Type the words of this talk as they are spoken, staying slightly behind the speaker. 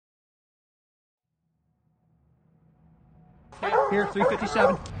Here,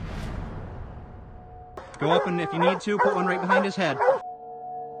 357. Go up, and if you need to, put one right behind his head.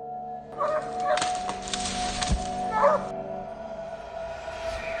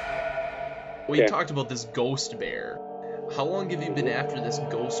 We talked about this ghost bear. How long have you been after this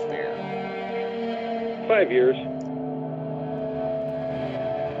ghost bear? 5 years.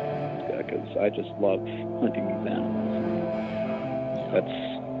 Because I just love hunting these animals.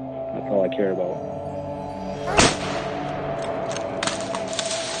 That's all I care about.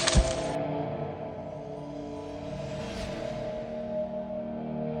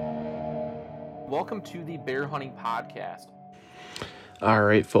 Welcome to the Bear Hunting Podcast. All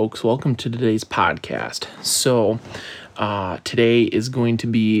right, folks, welcome to today's podcast. So, today is going to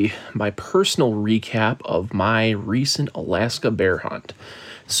be my personal recap of my recent Alaska bear hunt.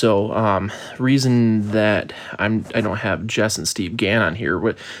 So, reason that I don't have Jess and Steve Gann on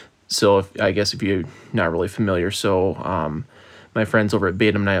here, so I guess if you're not really familiar, so my friends over at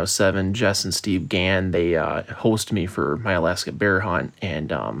Batum 907, Jess and Steve Gann, they host me for my Alaska bear hunt,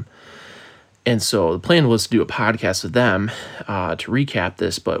 and so the plan was to do a podcast with them to recap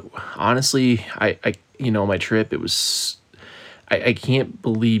this, but honestly, I my trip, I can't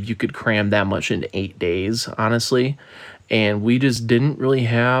believe you could cram that much into 8 days, honestly, and we just didn't really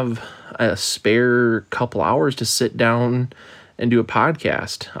have a spare couple hours to sit down and do a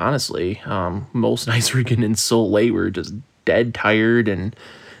podcast, honestly. Most nights we were getting in so late, we were just dead tired, and,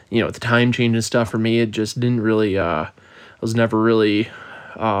 with the time change and stuff for me, it just didn't really, I was never really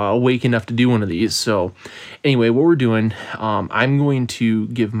awake enough to do one of these. So anyway, what we're doing, I'm going to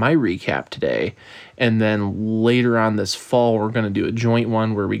give my recap today, and then later on this fall we're going to do a joint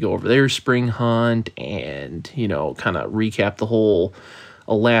one where we go over their spring hunt and kind of recap the whole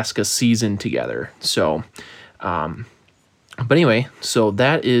Alaska season together. So but anyway, so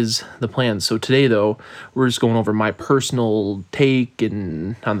that is the plan. So today though, we're just going over my personal take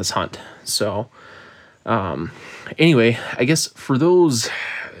on this hunt. So anyway, I guess for those,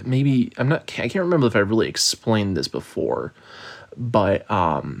 maybe I can't remember if I really explained this before, but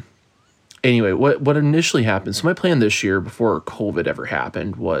anyway, what initially happened, so my plan this year before COVID ever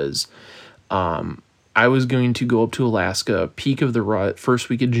happened was I was going to go up to Alaska, peak of the rut, first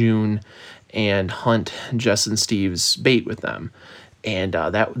week of June, and hunt Jess and Steve's bait with them, and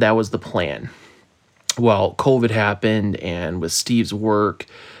that was the plan. Well, COVID happened, and with Steve's work,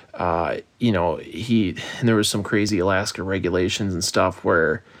 and there was some crazy Alaska regulations and stuff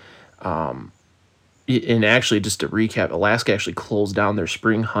where, and actually just to recap, Alaska actually closed down their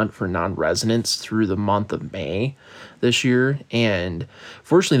spring hunt for non-residents through the month of May this year. And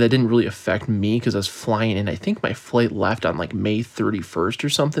fortunately that didn't really affect me because I was flying in. I think my flight left on like May 31st or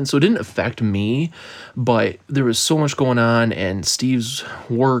something. So it didn't affect me, but there was so much going on, and Steve's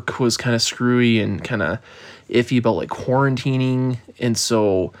work was kind of screwy and kind of iffy about like quarantining. And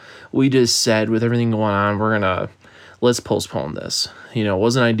so we just said, with everything going on, let's postpone this. It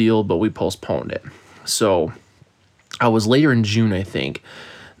wasn't ideal, but we postponed it. So I was later in June, I think,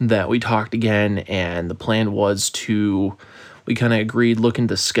 that we talked again, and the plan was we kind of agreed looking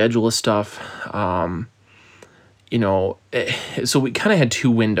to schedule of stuff. So we kind of had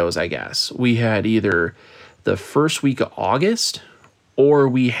two windows, I guess. We had either the first week of August, or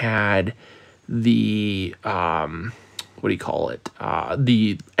we had the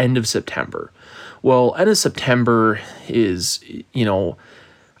the end of September. Well, end of September is,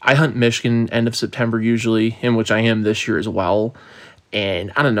 I hunt Michigan end of September usually, in which I am this year as well.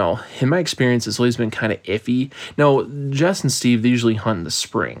 And I don't know, in my experience, it's always been kind of iffy. Now, Jess and Steve, they usually hunt in the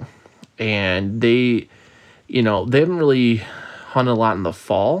spring, and they haven't really hunted a lot in the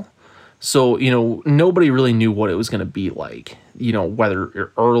fall. So, nobody really knew what it was going to be like,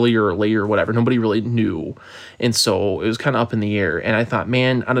 whether earlier or later or whatever. Nobody really knew. And so it was kind of up in the air. And I thought,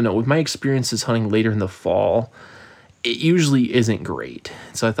 man, I don't know, with my experiences hunting later in the fall, it usually isn't great.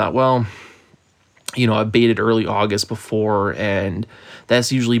 So I thought, well, I baited early August before, and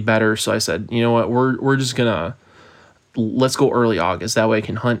that's usually better. So I said, you know what, we're just let's go early August. That way I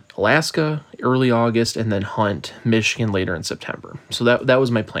can hunt Alaska early August and then hunt Michigan later in September. So that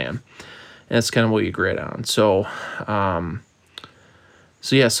was my plan. And that's kind of what we agreed on. So,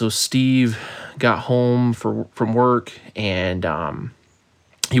 so Steve got home from work, and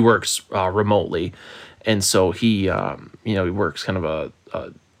he works remotely. And so he works kind of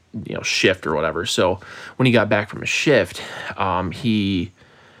a shift or whatever. So when he got back from his shift,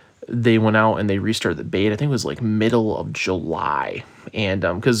 they went out and they restarted the bait. I think it was like middle of July. And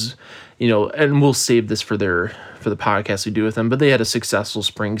because, and we'll save this for the podcast we do with them, but they had a successful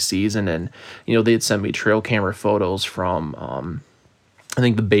spring season, and, they had sent me trail camera photos from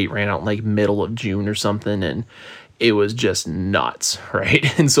think the bait ran out in like middle of June or something, and it was just nuts,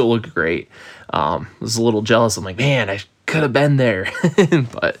 right? And so it looked great. I was a little jealous. I'm like, man, I could have been there,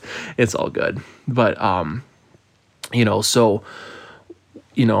 but it's all good. But, so,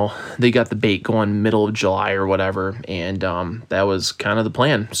 they got the bait going middle of July or whatever, and that was kind of the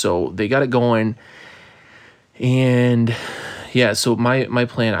plan. So they got it going, and yeah, so my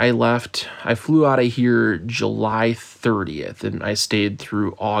plan, I flew out of here July 30th, and I stayed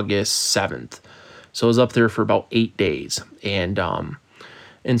through August 7th. So I was up there for about 8 days, and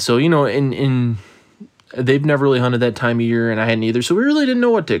so, in they've never really hunted that time of year, and I hadn't either, so we really didn't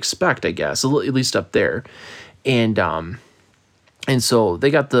know what to expect, I guess, at least up there. And so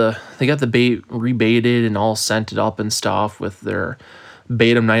they got the bait rebaited and all scented up and stuff with their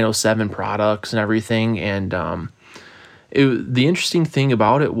Batum 907 products and everything. And the interesting thing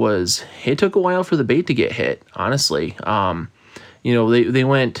about it was it took a while for the bait to get hit, honestly. They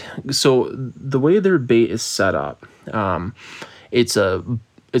went, so the way their bait is set up, it's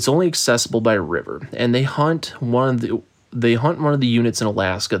only accessible by river, and they hunt one of the units in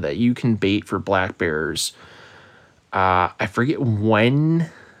Alaska that you can bait for black bears. I forget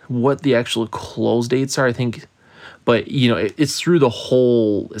what the actual close dates are, I think, but it's through the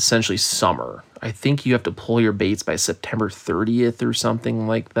whole essentially summer. I think you have to pull your baits by September 30th or something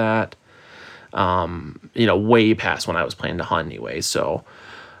like that. Way past when I was planning to hunt anyway. So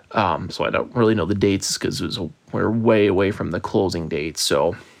I don't really know the dates because we're way away from the closing date.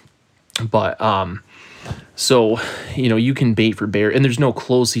 So, but, you can bait for bear, and there's no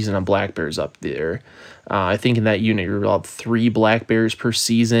close season on black bears up there. I think in that unit you're allowed 3 black bears per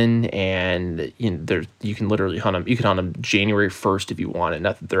season, and you can literally hunt them. You can hunt them January 1st if you want it.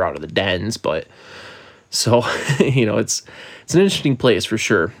 Not that they're out of the dens, but so it's an interesting place for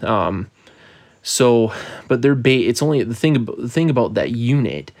sure. But their bait, it's only the thing about that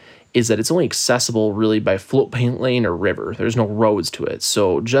unit is that it's only accessible really by float paint lane or river. There's no roads to it.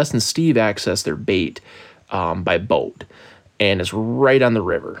 So Jess and Steve access their bait by boat, and it's right on the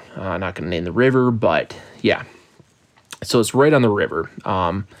river. I'm not going to name the river, but yeah. So it's right on the river.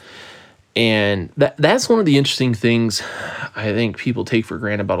 And that's one of the interesting things I think people take for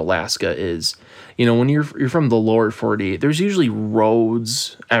granted about Alaska is, when you're from the lower 48, there's usually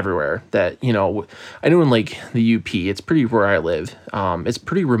roads everywhere that, I know in like the UP, it's pretty where I live. It's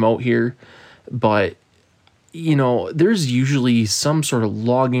pretty remote here, but there's usually some sort of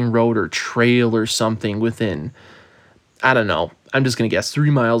logging road or trail or something within, I don't know, I'm just going to guess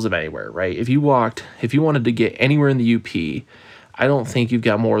 3 miles of anywhere, right? If you wanted to get anywhere in the UP, I don't think you've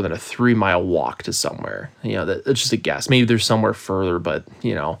got more than a 3-mile walk to somewhere. That's just a guess. Maybe there's somewhere further, but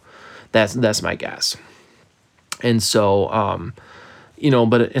that's my guess. And so,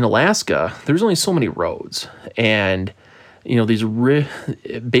 but in Alaska, there's only so many roads, and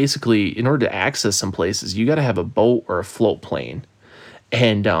basically in order to access some places, you got to have a boat or a float plane.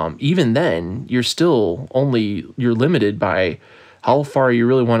 And even then, you're limited by how far you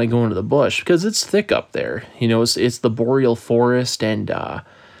really want to go into the bush, because it's thick up there. It's the boreal forest, and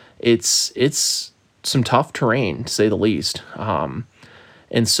it's some tough terrain, to say the least.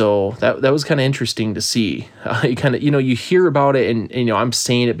 And so that was kind of interesting to see. You kind of, you hear about it, and I'm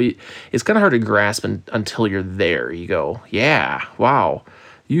saying it, but it's kind of hard to grasp until you're there. You go, yeah, wow,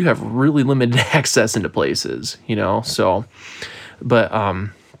 you have really limited access into places, so. But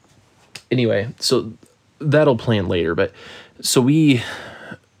anyway, so that'll plan later. But so their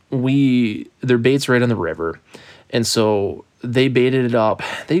bait's right on the river, and so they baited it up.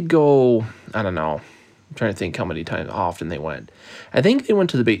 They'd go, I don't know, I'm trying to think how often they went. I think they went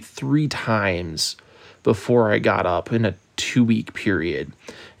to the bait 3 times before I got up in a 2-week period.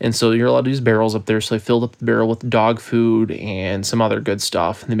 And so you're allowed to use barrels up there. So they filled up the barrel with dog food and some other good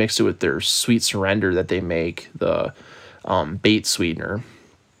stuff. And they mixed it with their sweet surrender that they make, the bait sweetener.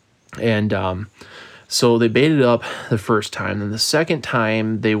 And so they baited up the first time. Then the second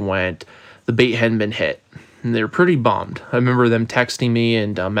time they went, the bait hadn't been hit. And they were pretty bummed. I remember them texting me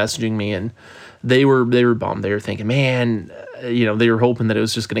and messaging me, and they were bummed. They were thinking, man, they were hoping that it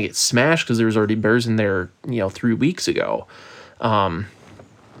was just going to get smashed because there was already bears in there, 3 weeks ago.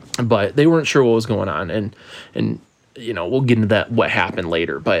 But they weren't sure what was going on. And we'll get into that, what happened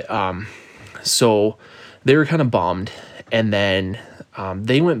later. But so they were kind of bummed. And then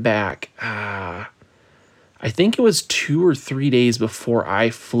they went back, I think it was 2 or 3 days before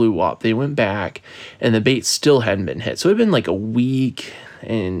I flew up. They went back, and the bait still hadn't been hit. So it had been like a week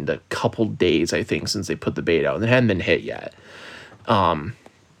and a couple days, I think, since they put the bait out, and it hadn't been hit yet. And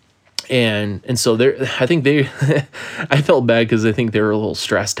so I think I felt bad because I think they were a little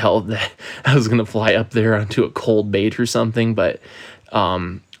stressed out that I was going to fly up there onto a cold bait or something. But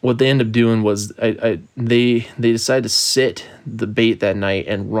what they ended up doing was they decided to sit the bait that night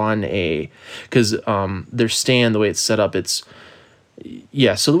and run because their stand, the way it's set up,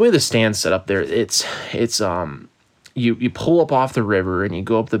 so the way the stand's set up there, it's you pull up off the river and you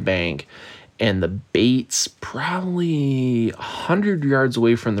go up the bank, and the bait's probably 100 yards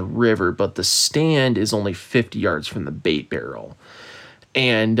away from the river, but the stand is only 50 yards from the bait barrel.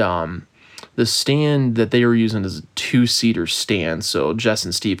 And the stand that they were using is a 2-seater stand, so Jess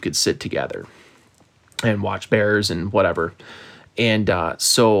and Steve could sit together and watch bears and whatever. And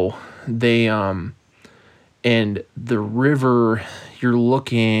so they and the river, you're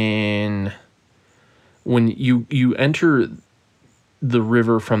looking, when you enter the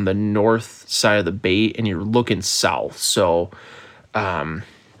river from the north side of the bait and you're looking south, so and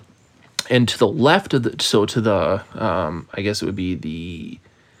to the left of I guess it would be the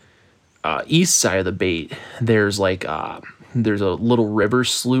east side of the bait, there's there's a little river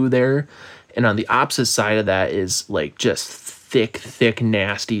slough there, and on the opposite side of that is like just thick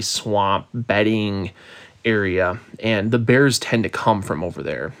nasty swamp bedding area, and the bears tend to come from over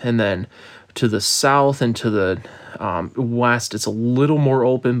there. And then to the south and to the west, it's a little more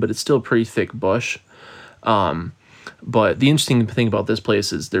open, but it's still a pretty thick bush. But the interesting thing about this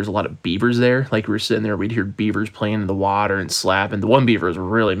place is there's a lot of beavers there. Like, we were sitting there, we'd hear beavers playing in the water and slapping. The one beaver was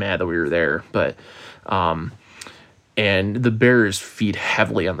really mad that we were there, but and the bears feed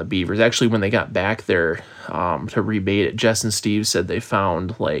heavily on the beavers. Actually, when they got back there to rebait it, Jess and Steve said they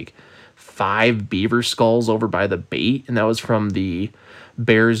found like 5 beaver skulls over by the bait, and that was from the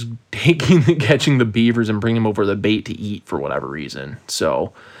bears catching the beavers and bringing them over the bait to eat for whatever reason.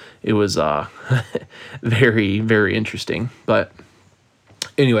 So it was very, very interesting. But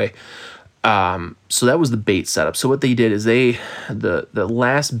anyway, so that was the bait setup. So what they did is the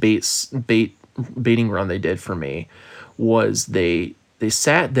last baiting run they did for me was they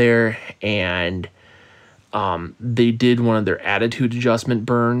sat there and they did one of their attitude adjustment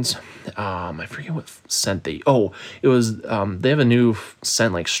burns. I forget what scent it was, they have a new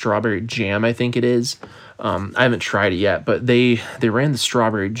scent, like strawberry jam, I think it is. I haven't tried it yet, but they ran the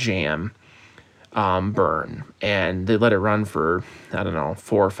strawberry jam burn, and they let it run for, I don't know,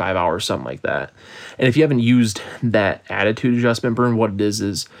 4 or 5 hours, something like that. And if you haven't used that attitude adjustment burn, what it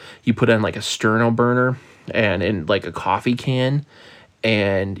is you put in like a sterno burner and in like a coffee can,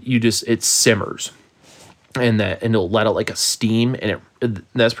 and it simmers. And it'll let out like a steam, and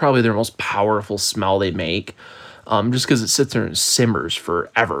that's probably their most powerful smell they make, just because it sits there and simmers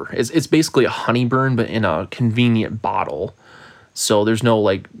forever. It's basically a honey burn, but in a convenient bottle, so there's no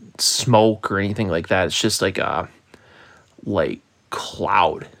like smoke or anything like that. It's just like a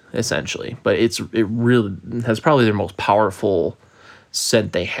cloud essentially, but it really has probably their most powerful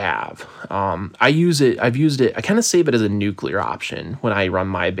scent they have. I've used it. I kind of save it as a nuclear option when I run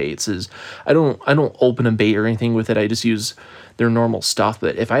my baits. I don't open a bait or anything with it. I just use their normal stuff.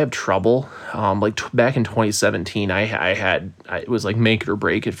 But if I have trouble, back in 2017, it was like make it or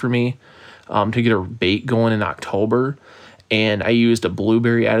break it for me to get a bait going in October. And I used a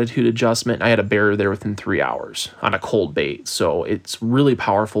blueberry attitude adjustment. I had a bear there within 3 hours on a cold bait. So it's really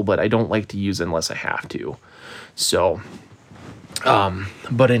powerful, but I don't like to use it unless I have to. So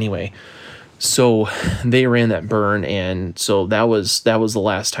but anyway, so they ran that burn, and so that was the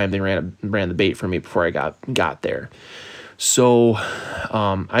last time they ran the bait for me before I got there. So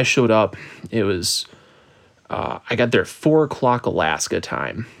I showed up. It was I got there at 4:00 Alaska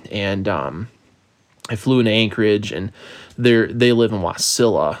time, and I flew into Anchorage, and they live in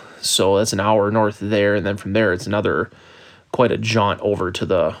Wasilla, so that's an hour north of there, and then from there it's quite a jaunt over to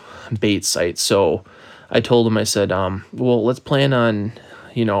the bait site. So I told him, I said, well, let's plan on,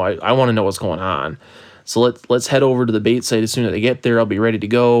 I want to know what's going on. So let's head over to the bait site as soon as I get there. I'll be ready to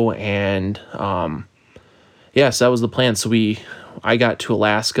go. And, so that was the plan. So I got to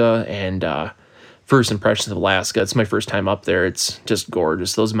Alaska, and, first impressions of Alaska, it's my first time up there. It's just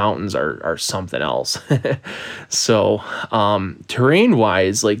gorgeous. Those mountains are something else. So, terrain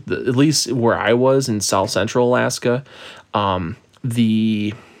wise, like at least where I was in South Central Alaska,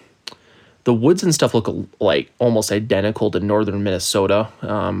 the woods and stuff look like almost identical to northern Minnesota,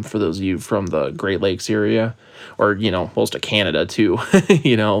 for those of you from the Great Lakes area, or, most of Canada too.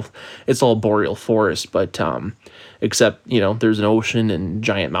 It's all boreal forest, but except, there's an ocean and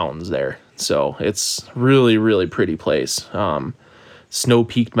giant mountains there. So it's really, really pretty place.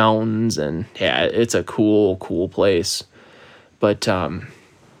 Snow-peaked mountains, and yeah, it's a cool place. But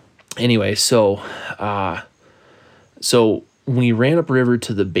anyway, so we ran upriver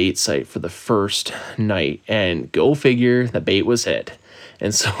to the bait site for the first night, and go figure, the bait was hit.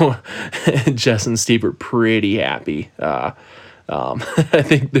 And so Jess and Steve were pretty happy. I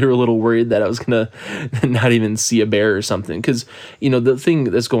think they were a little worried that I was gonna not even see a bear or something. Because the thing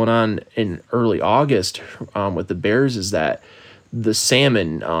that's going on in early August with the bears is that the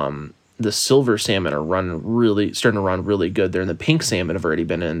salmon, the silver salmon, are starting to run really good there, and the pink salmon have already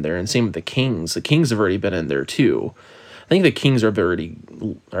been in there, and same with the kings. The kings have already been in there too. I think the kings are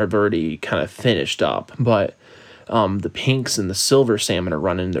already kind of finished up, but the pinks and the silver salmon are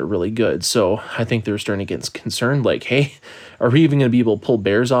running there really good. So I think they're starting to get concerned, like, hey, are we even going to be able to pull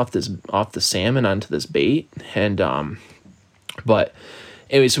bears off the salmon onto this bait? And but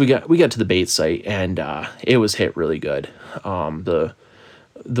anyway, so we got to the bait site, and it was hit really good.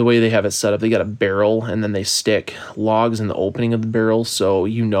 The way they have it set up, they got a barrel, and then they stick logs in the opening of the barrel, so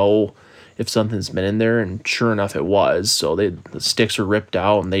if something's been in there, and sure enough it was. So the sticks are ripped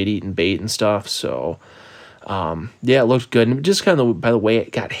out, and they'd eaten bait and stuff. So it looked good. And just kind of by the way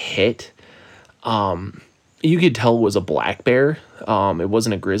it got hit, you could tell it was a black bear. It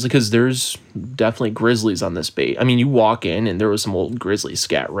wasn't a grizzly, because there's definitely grizzlies on this bait. I mean, you walk in and there was some old grizzly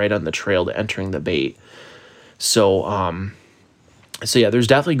scat right on the trail to entering the bait. So yeah, there's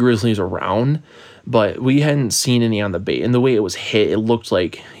definitely grizzlies around, but we hadn't seen any on the bait. And the way it was hit, it looked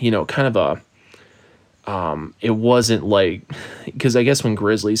like, kind of it wasn't like, because I guess when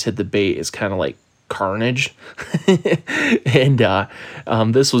grizzlies hit the bait, it's kind of like carnage. And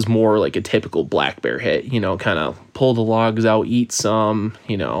this was more like a typical black bear hit, kind of pull the logs out, eat some,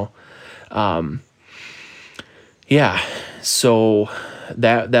 so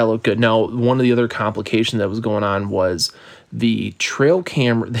that looked good. Now, one of the other complications that was going on was the trail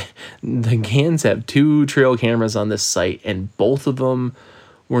camera. The Gans have 2 trail cameras on this site, and both of them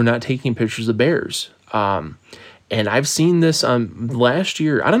were not taking pictures of bears. And I've seen this last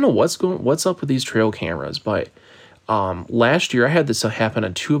year. I don't know what's up with these trail cameras, but last year I had this happen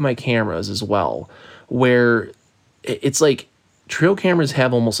on 2 of my cameras as well, where it's like trail cameras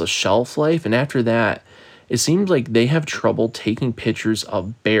have almost a shelf life, and after that, it seems like they have trouble taking pictures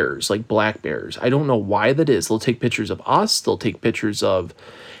of bears, like black bears. I don't know why that is. They'll take pictures of us. They'll take pictures of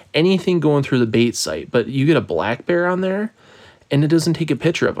anything going through the bait site, but you get a black bear on there, and it doesn't take a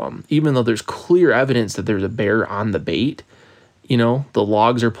picture of them, even though there's clear evidence that there's a bear on the bait. The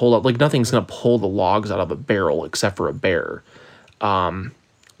logs are pulled up. Like, nothing's going to pull the logs out of a barrel except for a bear.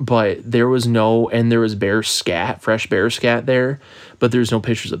 But there was bear scat, fresh bear scat there, but there's no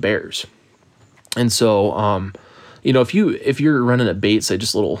pictures of bears. And so, if you're running a bait site,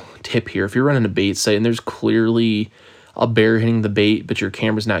 just a little tip here, if you're running a bait site and there's clearly a bear hitting the bait, but your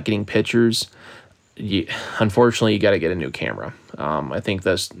camera's not getting pictures, unfortunately, you got to get a new camera. I think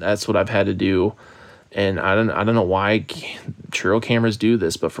that's what I've had to do, and I don't know why trail cameras do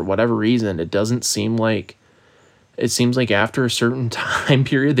this, but for whatever reason, it seems like after a certain time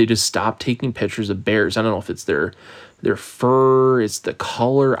period, they just stop taking pictures of bears. I don't know if it's their fur, it's the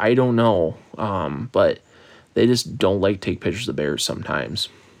color, I don't know, but they just don't like to take pictures of bears sometimes.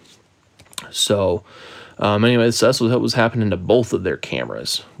 So anyway, so that's what was happening to both of their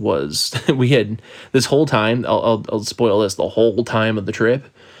cameras. Was we had this whole time, I'll spoil this, the whole time of the trip,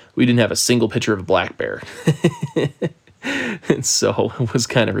 we didn't have a single picture of a black bear. And so it was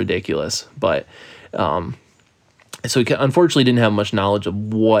kind of ridiculous, but so we unfortunately didn't have much knowledge of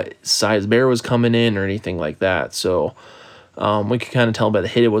what size bear was coming in or anything like that. So we could kind of tell by the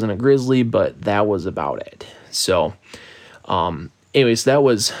hit it wasn't a grizzly, but that was about it. So anyways,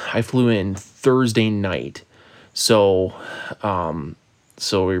 I flew in Thursday night. So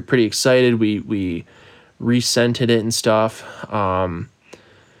so we were pretty excited. We rescented it and stuff.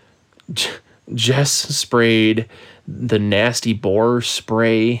 Jess sprayed the nasty boar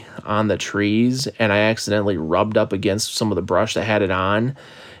spray on the trees, and I accidentally rubbed up against some of the brush that had it on.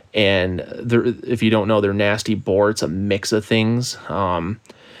 And if you don't know, they're nasty boar. It's a mix of things. And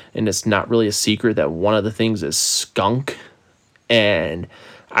it's not really a secret that one of the things is skunk. And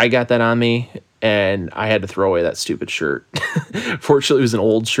I got that on me, and I had to throw away that stupid shirt. Fortunately, it was an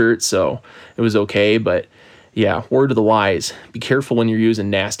old shirt, so it was okay. But yeah, word to the wise, be careful when you're using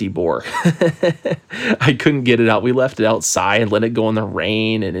nasty boar. I couldn't get it out. We left it outside and let it go in the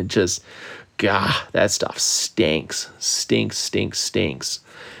rain, and it just, God, that stuff stinks.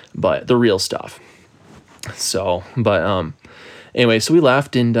 But the real stuff. So, but anyway, so we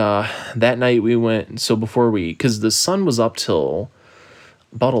left, and that night we went, so because the sun was up till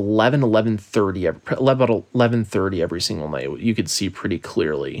about 11:30 every single night. You could see pretty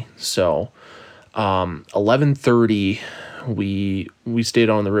clearly. So 11:30 we stayed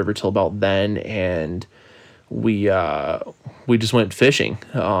on the river till about then, and we just went fishing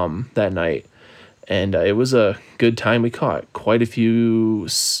that night, and it was a good time. We caught quite a few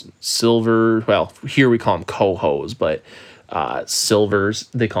silver, well, here we call them cohos, but silvers.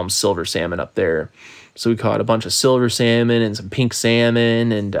 They call them silver salmon up there. So we caught a bunch of silver salmon and some pink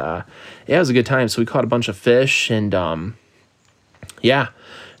salmon, and yeah, it was a good time. So we caught a bunch of fish, and yeah.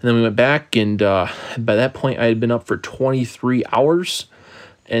 And then we went back, and by that point, I had been up for 23 hours,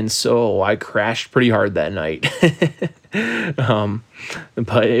 and so I crashed pretty hard that night.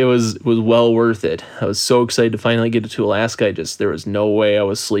 But it was well worth it. I was so excited to finally get to Alaska. There was no way I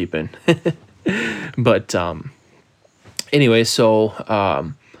was sleeping. But anyway, so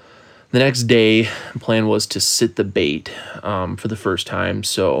the next day, the plan was to sit the bait for the first time.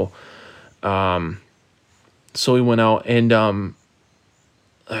 So we went out, and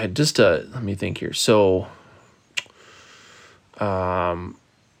let me think here. So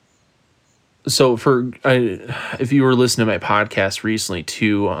if you were listening to my podcast recently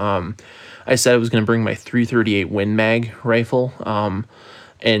too, I said I was going to bring my 338 Win Mag rifle.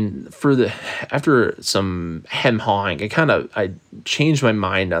 And after some hem hawing, I changed my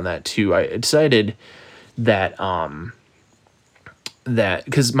mind on that too. I decided that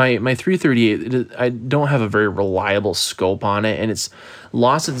because my 338, I don't have a very reliable scope on it, and it's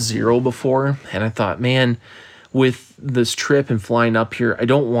lost its zero before. And I thought, man, with this trip and flying up here, I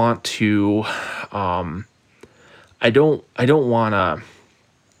don't want to, I don't want to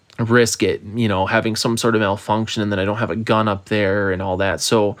risk it, having some sort of malfunction, and then I don't have a gun up there and all that.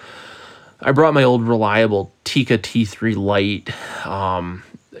 So I brought my old reliable Tikka T3 Light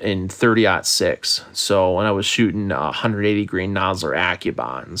in 30-06. So when I was shooting 180 grain Nosler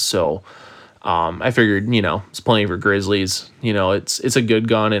Accubon, so I figured, it's plenty for grizzlies. It's a good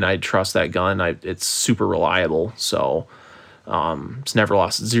gun, and I trust that gun. It's super reliable, so it's never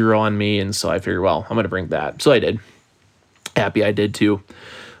lost zero on me, and so I figured, well, I'm gonna bring that. So I did. Happy I did too.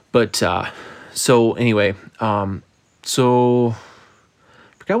 But so anyway, so I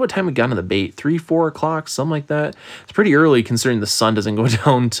forgot what time we got on the bait. 3-4 o'clock, something like that. It's pretty early considering the sun doesn't go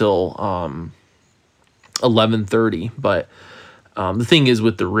down till 11:30. But the thing is,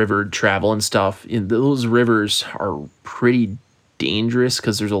 with the river travel and stuff, those rivers are pretty dangerous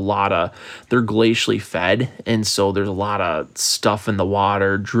because they're glacially fed, and so there's a lot of stuff in the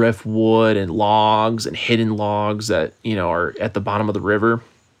water, driftwood and logs and hidden logs that are at the bottom of the river.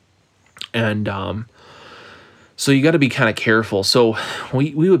 And so you got to be kind of careful. So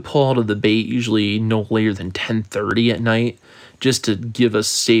we would pull out of the bait usually no later than 10:30 at night, just to give us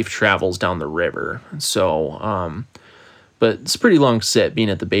safe travels down the river. So but it's a pretty long sit being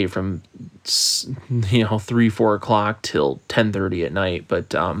at the bait from 3-4 o'clock till 10:30 at night.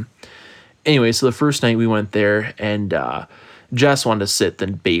 But anyway, so the first night we went there, and Jess wanted to sit the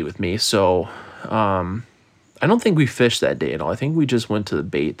bait with me. So I don't think we fished that day at all. I think we just went to the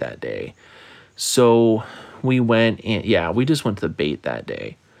bait that day. So we went, and we just went to the bait that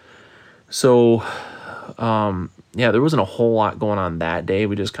day. So there wasn't a whole lot going on that day.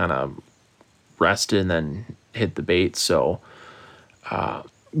 We just kind of rested and then hit the bait. So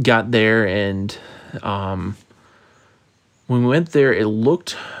got there, and when we went there, it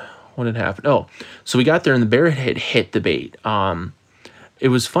looked, what had happened? Oh, so we got there and the bear had hit the bait. It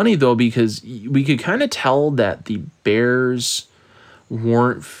was funny though, because we could kind of tell that the bears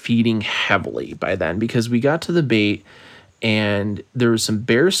weren't feeding heavily by then, because we got to the bait and there was some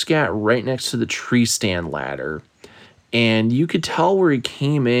bear scat right next to the tree stand ladder, and you could tell where he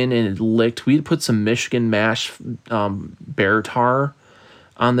came in and it licked. We had put some Michigan Mash bear tar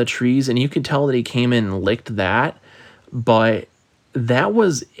on the trees, and you could tell that he came in and licked that, but that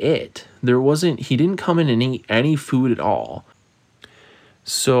was it. He didn't come in and eat any food at all.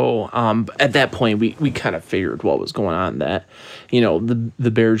 So at that point, we kind of figured what was going on, that,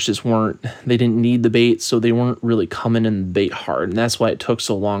 the bears just they didn't need the bait, so they weren't really coming in the bait hard. And that's why it took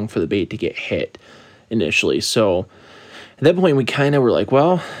so long for the bait to get hit initially. So at that point, we kind of were like,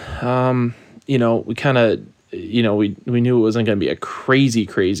 well, we kind of, we knew it wasn't going to be a crazy,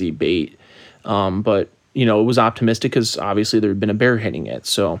 crazy bait. But, it was optimistic because obviously there had been a bear hitting it.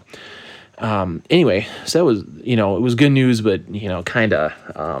 So anyway, so that was, it was good news, but, kind of,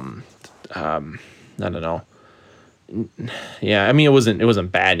 I don't know. Yeah, I mean, it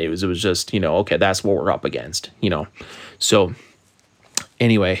wasn't bad news. It was just, okay, that's what we're up against, So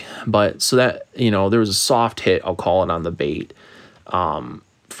anyway, but so that, there was a soft hit, I'll call it, on the bait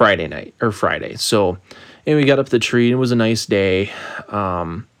Friday. So, and we got up the tree, and it was a nice day.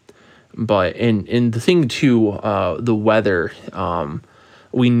 But and the thing too, the weather,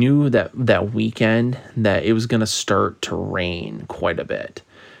 we knew that weekend that it was going to start to rain quite a bit.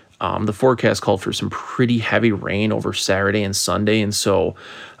 The forecast called for some pretty heavy rain over Saturday and Sunday. And so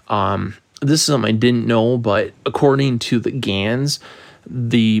this is something I didn't know, but according to the GANs,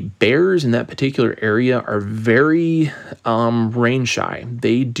 The bears in that particular area are very rain shy.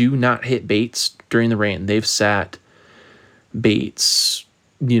 They do not hit baits during the rain. They've sat baits,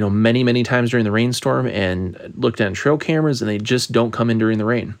 many, many times during the rainstorm and looked at trail cameras, and they just don't come in during the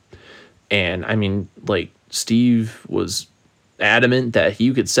rain. And I mean, like, Steve was adamant that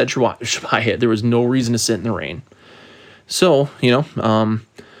you could set your watch by it. There was no reason to sit in the rain. So,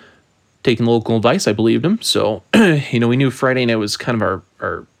 taking local advice, I believed him. So, we knew Friday night was kind of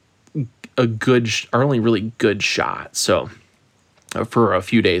our only really good shot. So, for a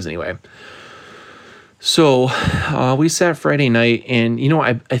few days anyway. So, we sat Friday night, and,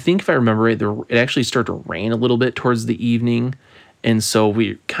 I think if I remember right, it actually started to rain a little bit towards the evening. And so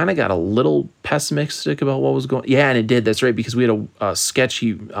we kind of got a little pessimistic about what was going on. Yeah, and it did. That's right, because we had a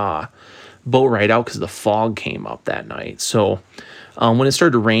sketchy boat ride out because the fog came up that night. So when it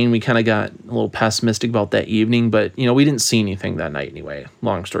started to rain, we kind of got a little pessimistic about that evening. But, we didn't see anything that night anyway.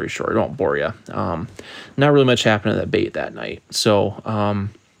 Long story short, I won't bore you. Not really much happened to that bait that night. So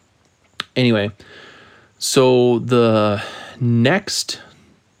anyway, so the next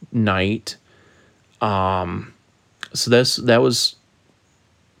night, so that was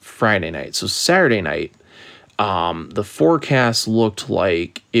Friday night. So Saturday night, the forecast looked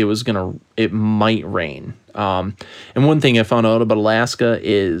like it might rain. And one thing I found out about Alaska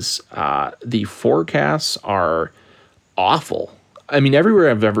is the forecasts are awful. I mean,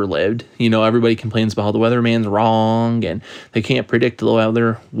 everywhere I've ever lived, everybody complains about how the weatherman's wrong and they can't predict the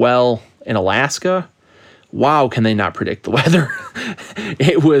weather. Well, in Alaska, wow, can they not predict the weather?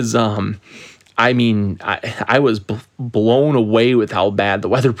 It was, I was blown away with how bad the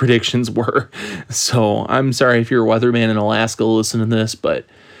weather predictions were. So I'm sorry if you're a weatherman in Alaska listening to this, but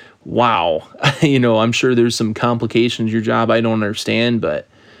wow, I'm sure there's some complications to your job I don't understand, but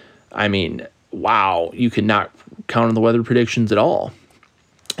wow, you could not count on the weather predictions at all.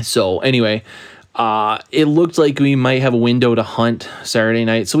 So anyway, it looked like we might have a window to hunt Saturday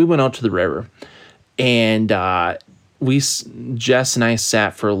night, so we went out to the river, and Jess and I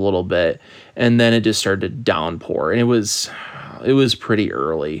sat for a little bit, and then it just started to downpour, and it was pretty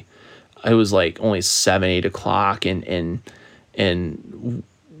early. It was like only 7, 8 o'clock, and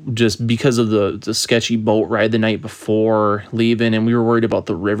just because of the sketchy boat ride the night before leaving, and we were worried about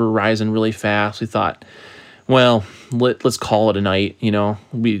the river rising really fast, we thought, well, let's call it a night. We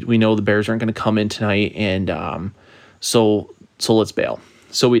know the bears aren't going to come in tonight, and so let's bail.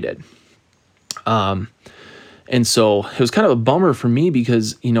 So we did. And so it was kind of a bummer for me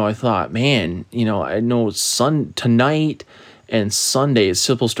because, I thought, man, I know tonight and Sunday is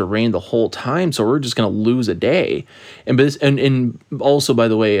supposed to rain the whole time, so we're just going to lose a day. And also, by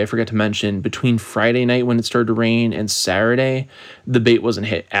the way, I forgot to mention, between Friday night when it started to rain and Saturday, the bait wasn't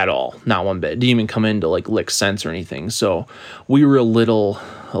hit at all, not one bit. It didn't even come in to lick scents or anything. So we were a little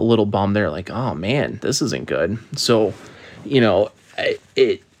bummed there, like, oh man, this isn't good. So, I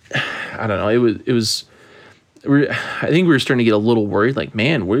don't know, it was. I think we were starting to get a little worried, like,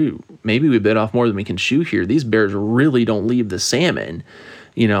 man, maybe we bit off more than we can chew here. These bears really don't leave the salmon,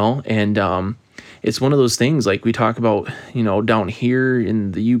 and it's one of those things, like we talk about, down here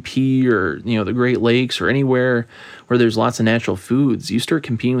in the UP or, the Great Lakes or anywhere where there's lots of natural foods, you start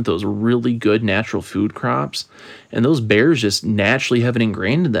competing with those really good natural food crops, and those bears just naturally have it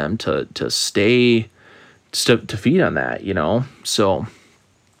ingrained in them to feed on that, so...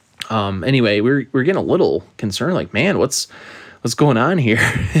 Anyway, we're getting a little concerned, like, man, what's going on here?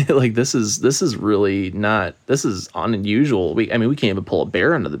 Like, this is really not, this is unusual. We can't even pull a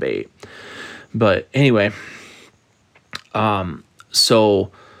bear under the bait. But anyway,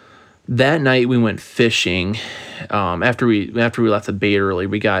 so that night we went fishing. After we left the bait early,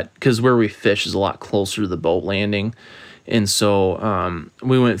 because where we fish is a lot closer to the boat landing. And so,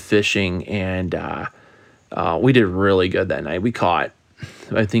 we went fishing, and, we did really good that night. We caught,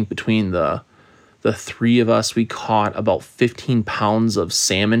 I think between the three of us, we caught about 15 pounds of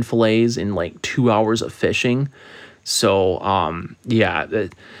salmon fillets in like 2 hours of fishing. So,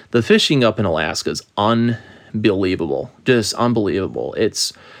 the fishing up in Alaska is unbelievable, just unbelievable.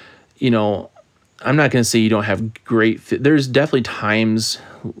 It's, I'm not going to say you don't have great there's definitely times,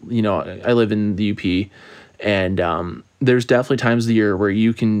 I live in the UP, and there's definitely times of the year where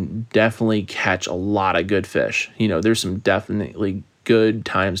you can definitely catch a lot of good fish. There's some definitely good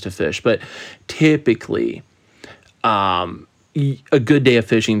times to fish, but typically a good day of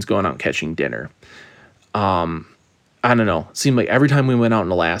fishing is going out and catching dinner. I don't know, it seemed like every time we went out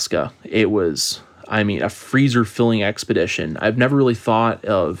in Alaska, it was, a freezer filling expedition. I've never really thought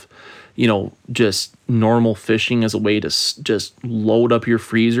of, just normal fishing as a way to just load up your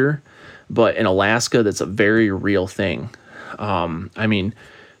freezer, but in Alaska, that's a very real thing. I mean,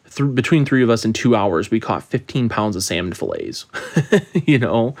 between 3 of us in 2 hours, we caught 15 pounds of salmon fillets. You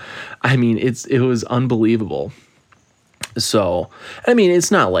know, I mean, it was unbelievable. So, I mean,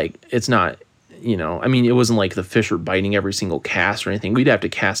 it's not, you know, I mean, it wasn't like the fish were biting every single cast or anything. We'd have to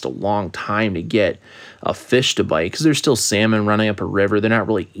cast a long time to get a fish to bite because there's still salmon running up a river. They're not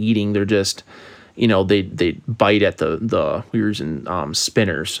really eating. They're just, you know, they bite at the we were using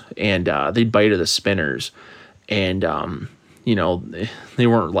spinners, and they'd bite at the spinners, and you know, they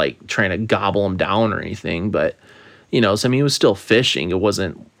weren't like trying to gobble them down or anything, but you know, so I mean, it was still fishing. It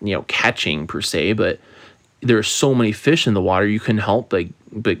wasn't, you know, catching per se, but there are so many fish in the water, you couldn't help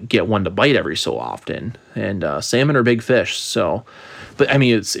but get one to bite every so often. And salmon are big fish, so. But I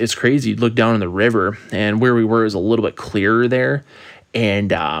mean, it's crazy. You'd look down in the river, and where we were is a little bit clearer there,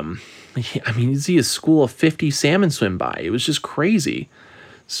 and I mean, you'd see a school of 50 salmon swim by. It was just crazy.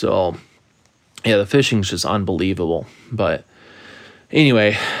 So, yeah, the fishing's just unbelievable. But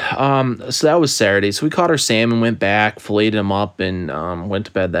anyway, so that was Saturday. So we caught our salmon, went back, filleted them up, and went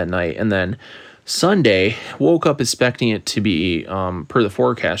to bed that night. And then Sunday, woke up expecting it to be, per the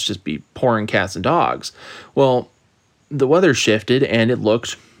forecast, just be pouring cats and dogs. Well, the weather shifted, and it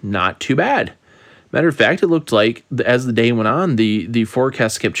looked not too bad. Matter of fact, it looked like as the day went on, the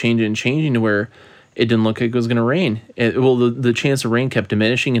forecast kept changing to where it didn't look like it was going to rain. The chance of rain kept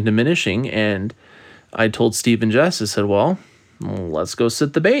diminishing, and I told Steve and Jess, I said, well, let's go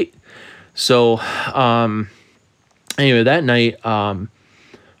sit the bait. So anyway, that night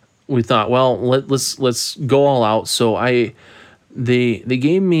we thought, well, let's go all out. So they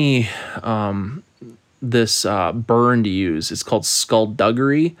gave me this burn to use. It's called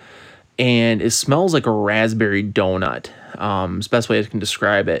Skullduggery, and it smells like a raspberry donut. It's the best way I can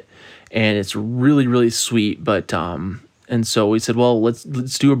describe it, and it's really, really sweet. But and so we said, well, let's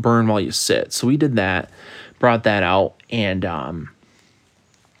do a burn while you sit. So we did that, brought that out, and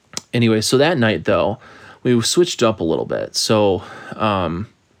anyway, so that night though, we switched up a little bit. So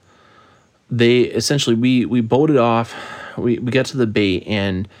they essentially we boated off. We got to the bait,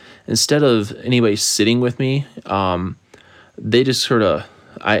 and instead of anybody sitting with me, they just sort of,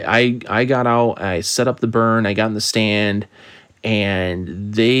 I got out, I set up the burn, I got in the stand,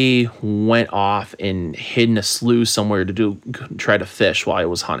 and they went off and hid in a slough somewhere to try to fish while I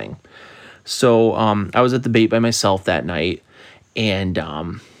was hunting. So I was at the bait by myself that night, and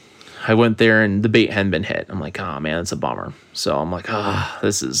I went there, and the bait hadn't been hit. I'm like, oh man, it's a bummer. So I'm like,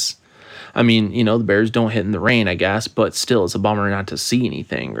 this is, I mean, you know, the bears don't hit in the rain, I guess, but still, it's a bummer not to see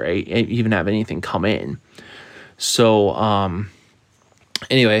anything, right? Even have anything come in. So,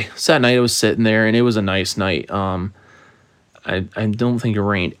 anyway, so that night I was sitting there, and it was a nice night. I don't think it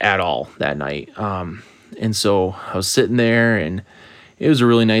rained at all that night. And so I was sitting there, and it was a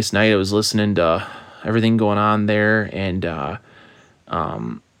really nice night. I was listening to everything going on there, and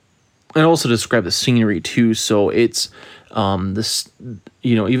also describe the scenery too. So it's this,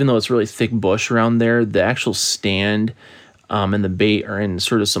 you know, even though it's really thick bush around there, the actual stand and the bait are in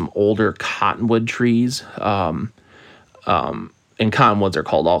sort of some older cottonwood trees. And cottonwoods are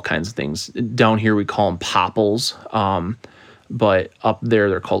called all kinds of things. Down here we call them popples, but up there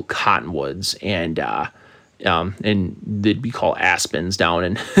they're called cottonwoods, and they'd be called aspens down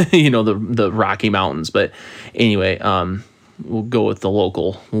in you know, the Rocky Mountains. But anyway, we'll go with the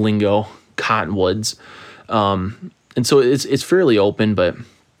local lingo, cottonwoods. And so it's fairly open, but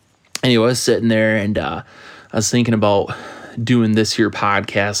anyway, I was sitting there, and I was thinking about doing this here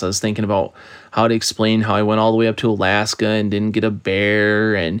podcast. I was thinking about how to explain how I went all the way up to Alaska and didn't get a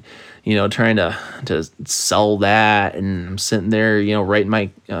bear, and, you know, trying to sell that. And I'm sitting there, you know, writing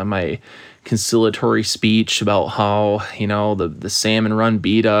my conciliatory speech about how, you know, the salmon run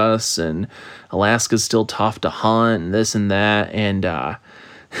beat us, and Alaska's still tough to hunt, and this and that. And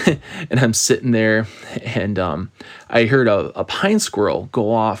and I'm sitting there, and I heard a pine squirrel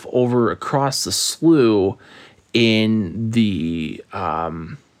go off over across the slough in the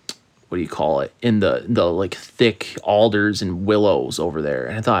what do you call it, in the like thick alders and willows over there.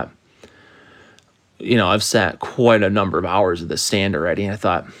 And I thought, you know, I've sat quite a number of hours at the stand already, and I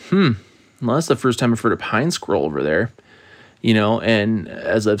thought, well, that's the first time I've heard a pine squirrel over there. You know, and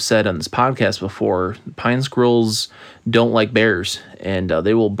as I've said on this podcast before, pine squirrels don't like bears, and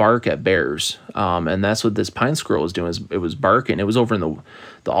they will bark at bears. And that's what this pine squirrel was doing, is it was barking. It was over in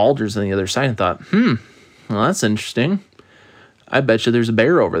the alders on the other side, and thought, well, that's interesting. I bet you there's a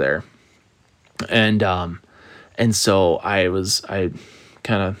bear over there. And so I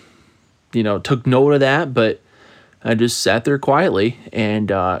kind of, you know, took note of that, but I just sat there quietly, and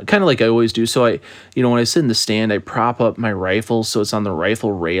kind of like I always do. So I, you know, when I sit in the stand, I prop up my rifle so it's on the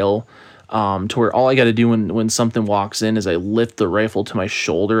rifle rail, to where all I got to do when something walks in is I lift the rifle to my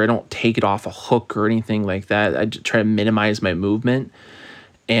shoulder. I don't take it off a hook or anything like that. I just try to minimize my movement.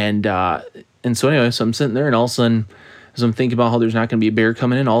 And so anyway, so I'm sitting there, and all of a sudden, as I'm thinking about how there's not going to be a bear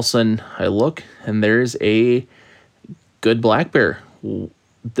coming in, all of a sudden I look, and there's a good black bear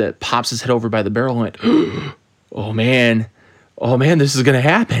that pops his head over by the barrel and went, oh man, this is going to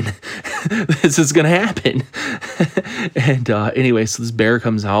happen. This is going to happen. And anyway, so this bear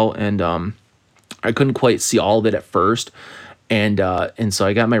comes out, and I couldn't quite see all of it at first. And so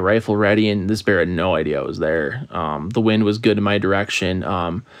I got my rifle ready, and this bear had no idea I was there. The wind was good in my direction.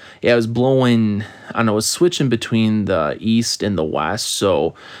 It was blowing, I don't know, it was switching between the east and the west.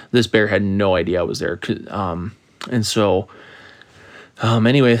 So this bear had no idea I was there. And so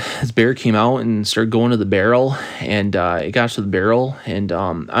anyway, this bear came out and started going to the barrel, and it got to the barrel, and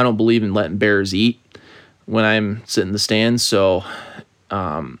I don't believe in letting bears eat when I'm sitting in the stands. So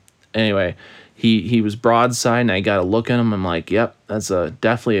anyway, he was broadside, and I got a look at him. I'm like, yep, that's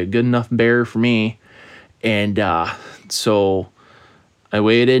definitely a good enough bear for me. And so I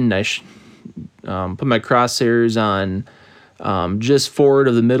waited, and I put my crosshairs on just forward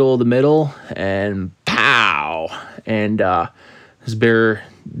of the middle, and pow! And this bear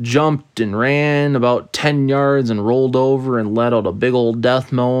jumped and ran about 10 yards and rolled over and let out a big old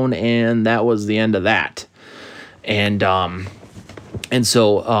death moan, and that was the end of that. And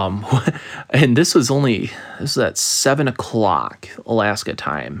so and this was at 7:00 Alaska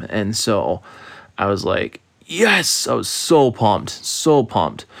time, and so I was like, yes, I was so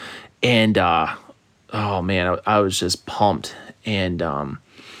pumped, and oh man, I was just pumped, and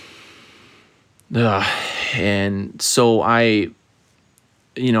so I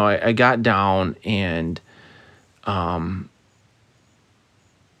got down, and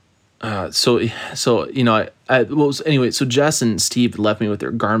so Jess and Steve left me with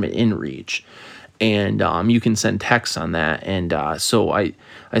their Garmin InReach, and you can send texts on that, and so I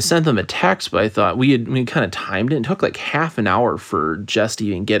sent them a text, but I thought we kind of timed it. It took like half an hour for Jess to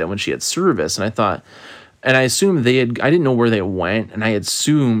even get it when she had service, and I thought, and I assumed I didn't know where they went, and I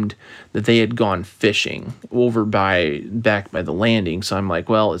assumed that they had gone fishing over back by the landing. So I'm like,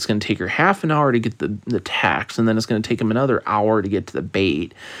 well, it's going to take her half an hour to get the text, and then it's going to take them another hour to get to the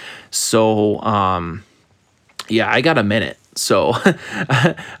bait. So, yeah, I got a minute. So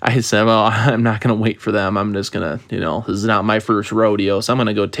I said, well, I'm not going to wait for them. I'm just going to, this is not my first rodeo, so I'm going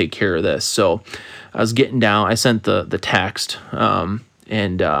to go take care of this. So I was getting down. I sent the text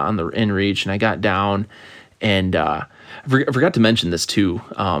and on the InReach, and I got down, and I forgot to mention this too.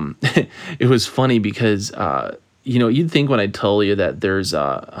 It was funny because you'd think when I tell you that there's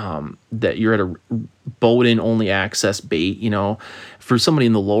that you're at a boat-in only access bait, for somebody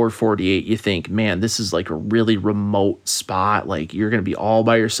in the lower 48, you think, man, this is like a really remote spot. Like you're going to be all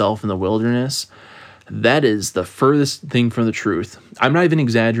by yourself in the wilderness. That is the furthest thing from the truth. I'm not even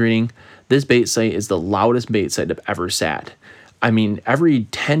exaggerating. This bait site is the loudest bait site I've ever sat. I mean, every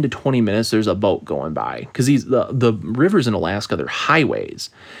 10 to 20 minutes, there's a boat going by, because the rivers in Alaska, they're highways.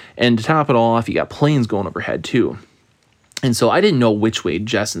 And to top it all off, you got planes going overhead too. And so I didn't know which way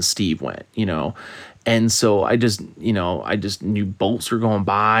Jess and Steve went, And so I just knew boats were going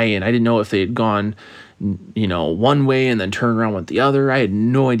by, and I didn't know if they had gone, one way and then turned around and went the other. I had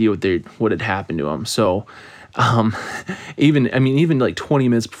no idea what had happened to them. So even like 20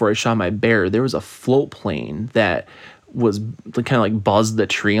 minutes before I shot my bear, there was a float plane that was kind of like buzzed the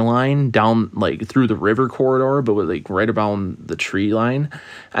tree line down like through the river corridor, but was like right around the tree line.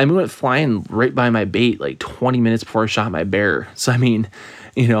 I mean, it went flying right by my bait like 20 minutes before I shot my bear. So I mean,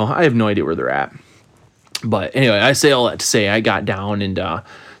 I have no idea where they're at. But anyway, I say all that to say I got down and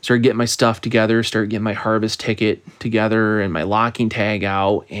started getting my stuff together, started getting my harvest ticket together and my locking tag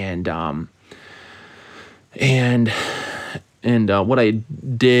out, and what I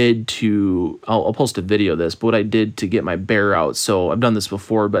did I'll post a video of this, but what I did to get my bear out. So I've done this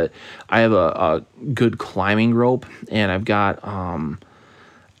before, but I have a good climbing rope, and I've got,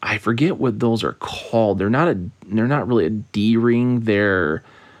 I forget what those are called. They're not really a D-ring. They're,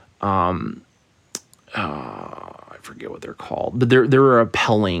 I forget what they're called, but they're a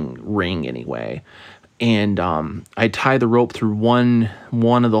rappelling ring anyway. And I tie the rope through one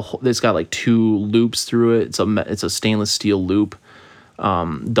of the. It's got like two loops through it. It's a stainless steel loop,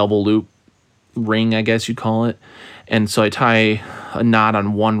 double loop ring, I guess you'd call it. And so I tie a knot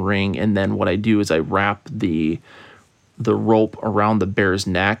on one ring, and then what I do is I wrap the rope around the bear's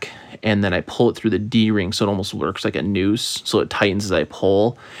neck, and then I pull it through the D ring, so it almost works like a noose. So it tightens as I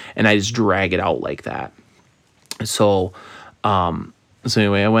pull, and I just drag it out like that. So,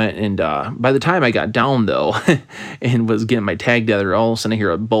 anyway, I went and by the time I got down though, and was getting my tag together, all of a sudden I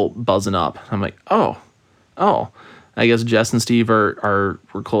hear a bolt buzzing up. I'm like, oh, I guess Jess and Steve were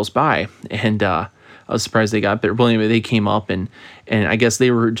close by, and I was surprised they got there. Well, anyway, they came up and I guess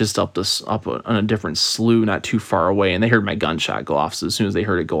they were just up on a different slough, not too far away, and they heard my gunshot go off. So as soon as they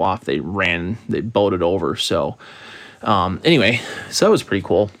heard it go off, they boated over. So anyway, so that was pretty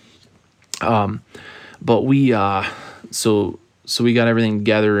cool. But we so we got everything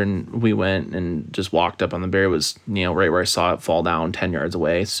together and we went and just walked up on the bear. It was, right where I saw it fall down 10 yards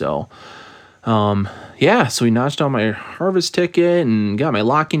away. So yeah, so we notched out my harvest ticket and got my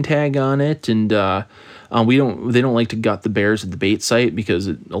locking tag on it, and they don't like to gut the bears at the bait site because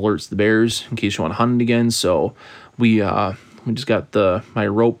it alerts the bears in case you want to hunt it again. So we just got my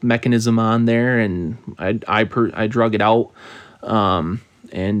rope mechanism on there, and I drug it out, and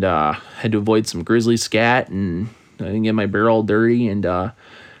had to avoid some grizzly scat, and I didn't get my bear all dirty, and got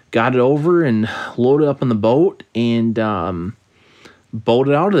it over and loaded up on the boat and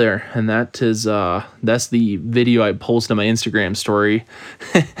boated out of there. And that's the video I posted on my Instagram story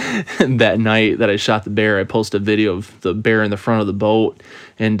that night that I shot the bear. I posted a video of the bear in the front of the boat,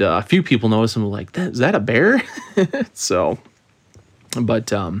 and a few people noticed and were like, is that a bear? So,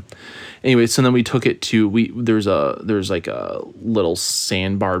 but anyway, so then we took it to there's like a little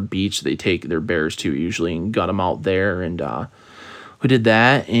sandbar beach they take their bears to usually, and got them out there, and we did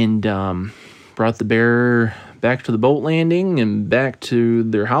that, and brought the bear back to the boat landing and back to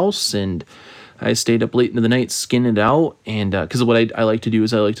their house, and I stayed up late into the night skinning it out, and because what I like to do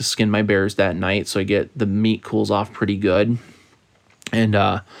is I like to skin my bears that night so I get the meat cools off pretty good, and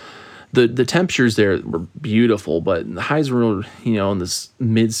the temperatures there were beautiful, but the highs were in the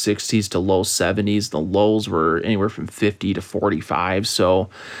mid 60s to low 70s. The lows were anywhere from 50 to 45. So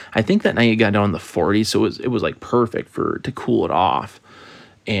I think that night it got down in the 40s, so it was like perfect to cool it off.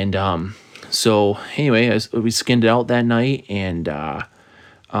 And so anyway, we skinned it out that night, and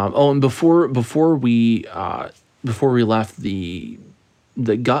and before we left the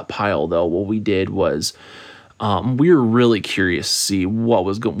gut pile though, what we did was we were really curious to see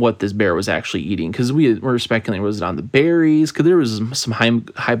what this bear was actually eating, because we were speculating, was it on the berries? Because there was some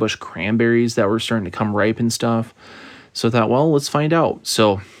high bush cranberries that were starting to come ripe and stuff. So I thought, well, let's find out.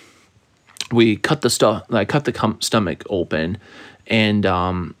 So we cut the stomach open, and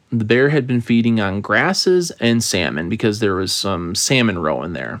the bear had been feeding on grasses and salmon because there was some salmon roe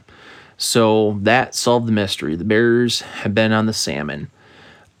in there. So that solved the mystery. The bears had been on the salmon.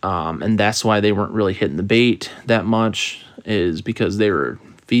 And that's why they weren't really hitting the bait that much, is because they were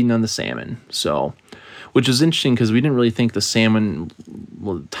feeding on the salmon. So, which is interesting because we didn't really think the salmon,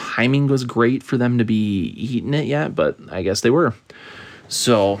 the timing was great for them to be eating it yet, but I guess they were.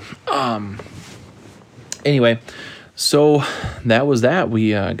 So, anyway, so that was that.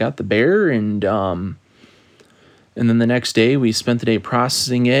 We got the bear, and then the next day we spent the day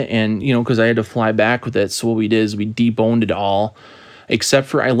processing it, and because I had to fly back with it, so what we did is we deboned it all. Except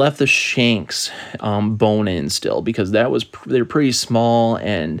for I left the shanks bone in still, because they're pretty small,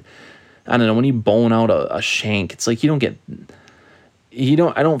 and I don't know, when you bone out a shank, it's like I don't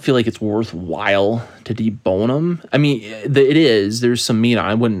feel like it's worthwhile to debone them. I mean, there's some meat on.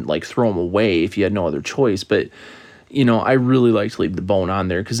 I wouldn't like throw them away if you had no other choice, but I really like to leave the bone on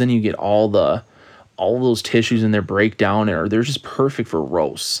there, because then you get all those tissues in there break down, or they're just perfect for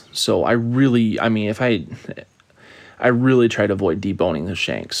roasts. So I really try to avoid deboning the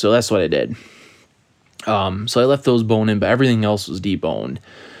shanks. So that's what I did. So I left those bone in, but everything else was deboned.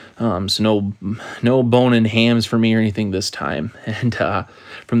 So no bone-in hams for me or anything this time, and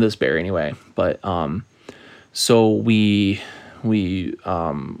from this bear anyway. But so we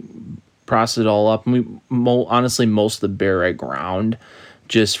processed it all up, and honestly most of the bear I ground,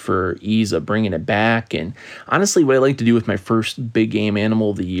 just for ease of bringing it back. And honestly, what I like to do with my first big game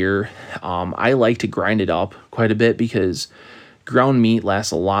animal of the year, I like to grind it up quite a bit, because ground meat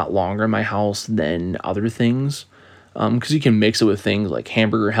lasts a lot longer in my house than other things. Because you can mix it with things like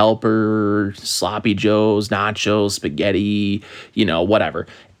Hamburger Helper, Sloppy Joes, nachos, spaghetti, whatever.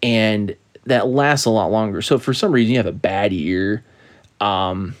 And that lasts a lot longer. So if for some reason you have a bad year,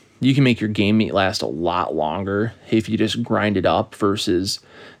 you can make your game meat last a lot longer if you just grind it up versus,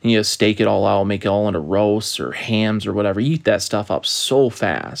 steak it all out, make it all into roasts or hams or whatever. You eat that stuff up so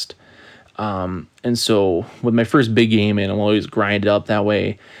fast. And so with my first big game in, I'm always grind it up that way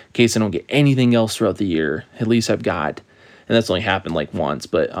in case I don't get anything else throughout the year. At least I've got, and that's only happened like once,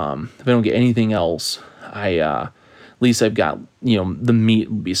 but if I don't get anything else, at least I've got, the meat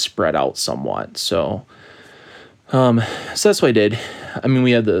will be spread out somewhat. So that's what I did. I mean,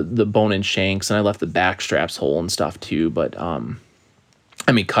 we had the bone-in shanks, and I left the back straps whole and stuff too, but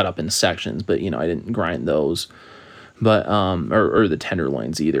I mean, cut up in sections, but, I didn't grind those, but, or the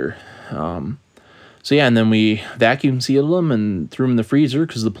tenderloins either. So yeah, and then we vacuum sealed them and threw them in the freezer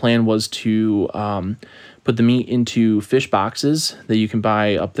because the plan was to put the meat into fish boxes that you can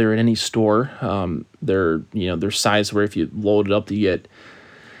buy up there at any store. They're sized where if you load it up, you get.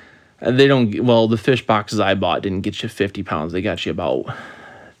 They don't. Well, the fish boxes I bought didn't get you 50 pounds. They got you about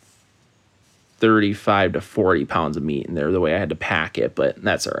 35 to 40 pounds of meat in there. The way I had to pack it, but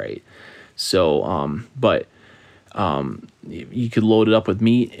that's all right. So, you could load it up with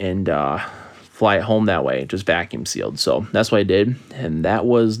meat and fly it home that way, just vacuum sealed. So that's what I did, and that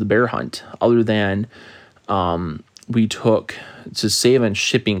was the bear hunt. Other than we took, to save on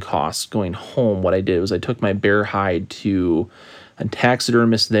shipping costs going home, what I did was I took my bear hide to a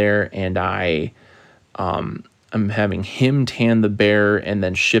taxidermist there, and I'm having him tan the bear and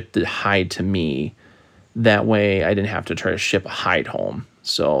then ship the hide to me. That way I didn't have to try to ship a hide home.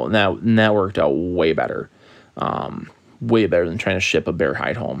 So that worked out way better. Way better than trying to ship a bear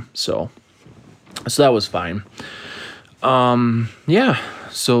hide home. So that was fine. Yeah.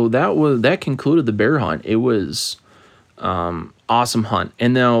 So that concluded the bear hunt. It was awesome hunt.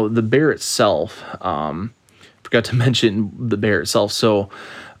 And now the bear itself, forgot to mention the bear itself. So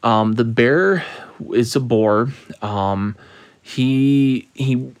the bear is a boar. We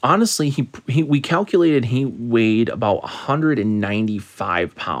calculated he weighed about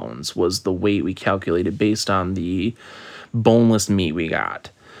 195 pounds was the weight we calculated based on the boneless meat we got.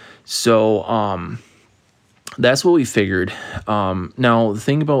 So that's what we figured. Now the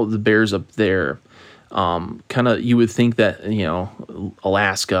thing about the bears up there, you would think that,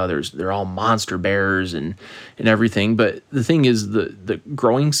 Alaska, they're all monster bears and everything. But the thing is the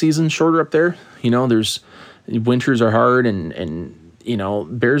growing season's shorter up there. Winters are hard and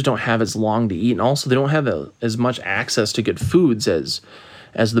bears don't have as long to eat. And also they don't have as much access to good foods as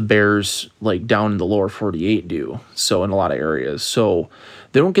the bears like down in the lower 48 do. So in a lot of areas, so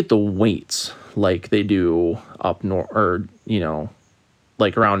they don't get the weights like they do up north, or,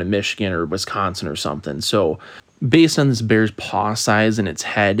 like around in Michigan or Wisconsin or something. So based on this bear's paw size and its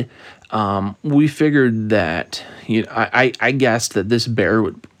head, we figured that, I guessed that this bear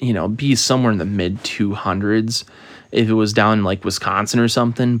would, be somewhere in the mid 200s if it was down in like Wisconsin or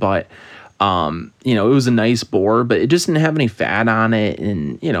something. But, it was a nice boar, but it just didn't have any fat on it.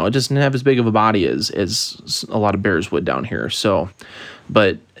 And, it just didn't have as big of a body as a lot of bears would down here. So,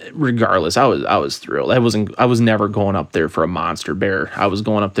 but regardless, I was thrilled. I was never going up there for a monster bear. I was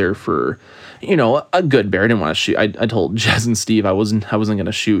going up there for, a good bear. I didn't want to shoot. I told Jez and Steve I wasn't going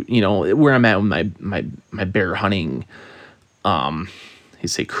to shoot, where I'm at with my bear hunting, you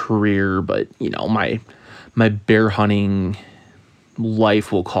say career, but my bear hunting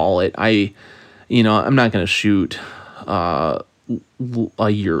life, we'll call it. I'm not going to shoot a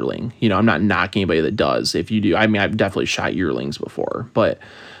yearling. I'm not knocking anybody that does. If you do, I mean, I've definitely shot yearlings before, but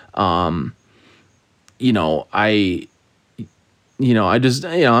I just,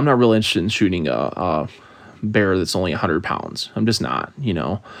 I'm not really interested in shooting a bear that's only 100 pounds. I'm just not,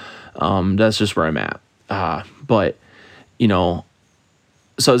 that's just where I'm at. But,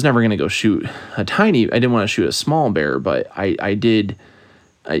 so I was never going to go shoot I didn't want to shoot a small bear, but I did,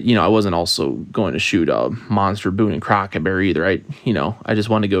 I wasn't also going to shoot a monster Boone and Crockett bear either. I just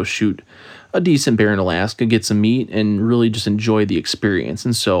wanted to go shoot a decent bear in Alaska, get some meat, and really just enjoy the experience.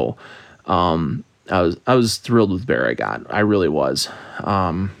 And so, I was thrilled with the bear I got. I really was.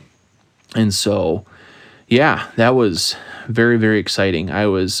 And so, yeah, that was very, very exciting. I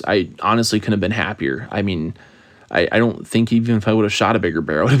honestly couldn't have been happier. I mean, I don't think even if I would have shot a bigger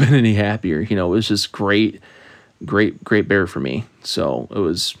bear, I would have been any happier. It was just great bear for me. So it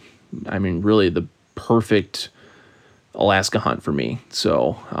was, really the perfect Alaska hunt for me.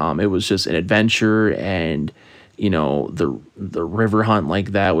 So, it was just an adventure, and, the river hunt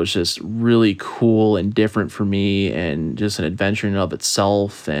like that was just really cool and different for me, and just an adventure in and of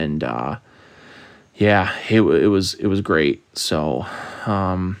itself. And, yeah, it was great. So,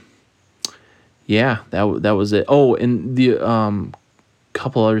 yeah, that was it. Oh, and the,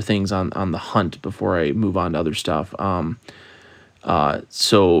 couple other things on the hunt before I move on to other stuff.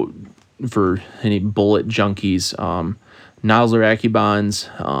 So for any bullet junkies, Nosler Akibons,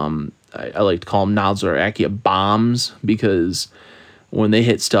 I like to call them Nosler bombs, because when they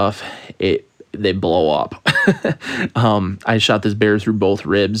hit stuff, they blow up. I shot this bear through both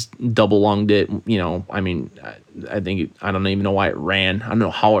ribs, double lunged it. I think, I don't even know why it ran. I don't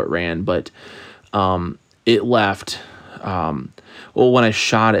know how it ran, but it left. When I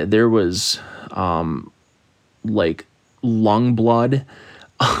shot it, there was like lung blood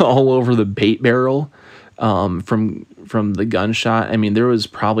all over the bait barrel from from the gunshot. I mean, there was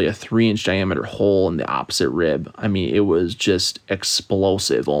probably a 3-inch diameter hole in the opposite rib. I mean, it was just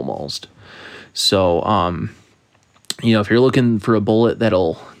explosive almost. So, if you're looking for a bullet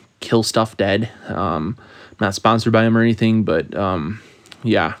that'll kill stuff dead, not sponsored by them or anything, but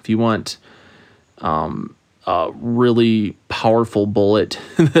if you want a really powerful bullet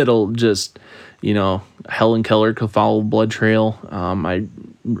that'll just, Helen Keller could follow blood trail, I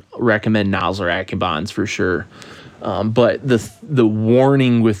recommend Nosler Akibans for sure. But the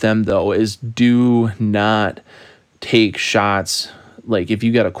warning with them though is do not take shots. Like if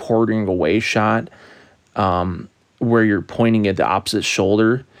you got a quartering away shot, where you're pointing at the opposite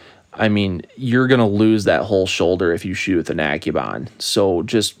shoulder, I mean, you're going to lose that whole shoulder if you shoot with an Akibon. So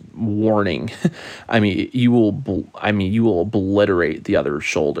just warning. I mean, you will obliterate the other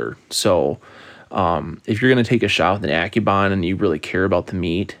shoulder. So if you're going to take a shot with an Akibon and you really care about the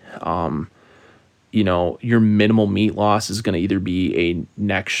meat, your minimal meat loss is going to either be a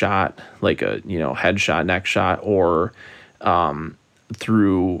neck shot, like a, head shot, neck shot, or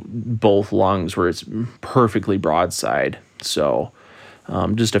through both lungs where it's perfectly broadside. So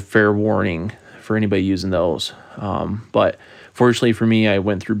just a fair warning for anybody using those. But fortunately for me, I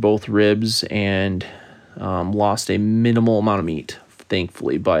went through both ribs and lost a minimal amount of meat,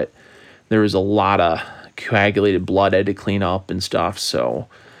 thankfully. But there was a lot of coagulated blood I had to clean up and stuff. So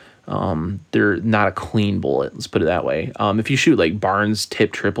they're not a clean bullet, let's put it that way. If you shoot like Barnes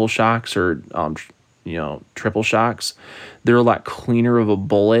tip triple shocks or triple shocks, they're a lot cleaner of a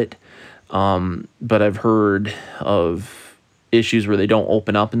bullet. But I've heard of issues where they don't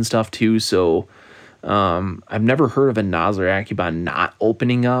open up and stuff too. So I've never heard of a Nosler Akibon not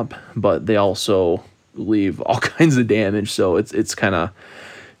opening up, but they also leave all kinds of damage. So it's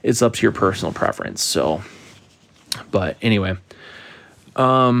up to your personal preference. So, but anyway,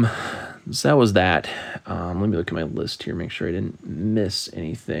 so that was that. Let me look at my list here, make sure I didn't miss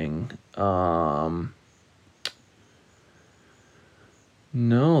anything.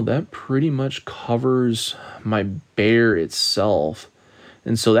 No, that pretty much covers my bear itself.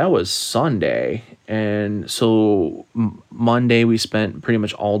 And so that was Sunday. And so Monday we spent pretty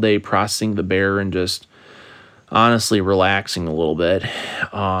much all day processing the bear and just honestly relaxing a little bit.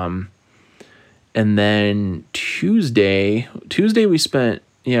 And then Tuesday we spent,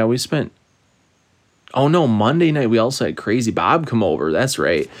 oh no, Monday night we also had Crazy Bob come over. That's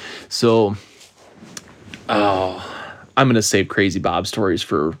right. So, I'm going to save Crazy Bob stories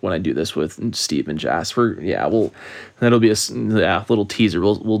for when I do this with Steve and Jess. That'll be a little teaser.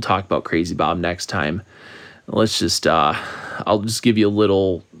 We'll talk about Crazy Bob next time. Let's just, I'll just give you a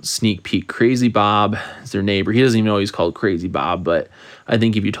little sneak peek. Crazy Bob is their neighbor. He doesn't even know he's called Crazy Bob, but I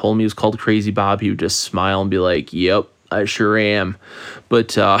think if you told him he was called Crazy Bob, he would just smile and be like, yep, I sure am.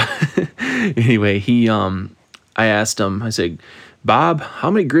 But anyway, I asked him, I said, Bob, how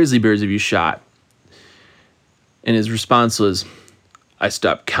many grizzly bears have you shot? And his response was, I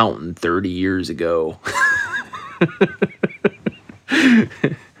stopped counting 30 years ago.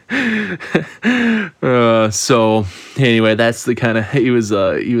 So anyway, that's the kind of,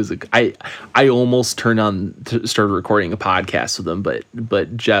 I almost started recording a podcast with him,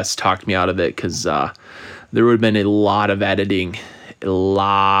 but Jess talked me out of it because there would have been a lot of editing,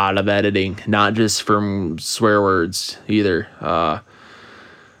 not just from swear words either.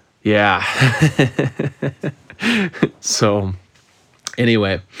 So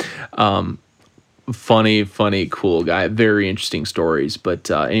anyway, funny, cool guy, very interesting stories. But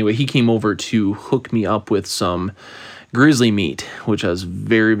anyway, he came over to hook me up with some grizzly meat, which I was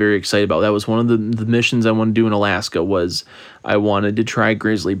very, very excited about. That was one of the missions I wanted to do in Alaska, was I wanted to try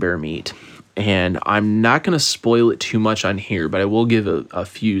grizzly bear meat. And I'm not going to spoil it too much on here, but I will give a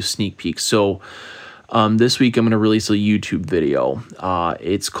few sneak peeks. So this week I'm going to release a YouTube video.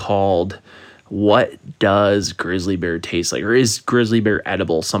 It's called What Does Grizzly Bear Taste Like? Or Is Grizzly Bear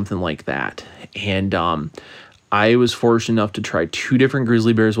Edible? Something like that. And I was fortunate enough to try 2 different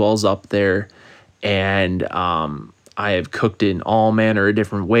grizzly bears while I was up there. And I have cooked it in all manner of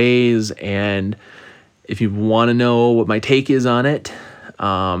different ways. And if you want to know what my take is on it,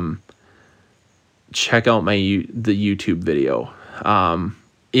 check out the YouTube video.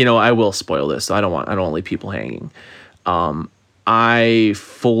 I will spoil this, so I don't want to leave people hanging. I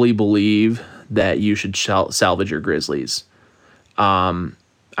fully believe that you should salvage your grizzlies.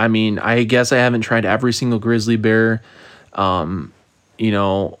 I mean, I guess I haven't tried every single grizzly bear, but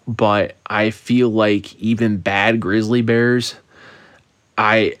I feel like even bad grizzly bears,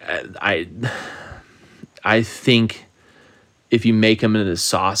 I think if you make them into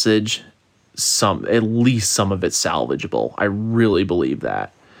sausage, at least some of it's salvageable. I really believe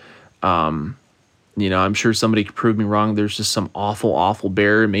that. I'm sure somebody could prove me wrong. There's just some awful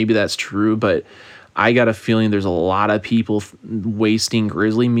bear. Maybe that's true, but I got a feeling there's a lot of people wasting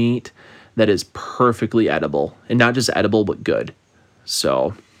grizzly meat that is perfectly edible, and not just edible, but good.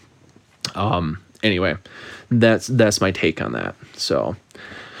 So, anyway, that's my take on that. So,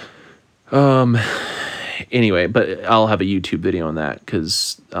 anyway, but I'll have a YouTube video on that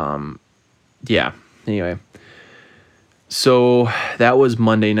because, yeah, anyway. So that was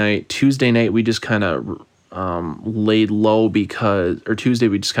Monday night. Tuesday night, we just kind of laid low Tuesday,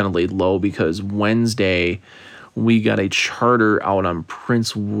 we just kind of laid low because Wednesday, we got a charter out on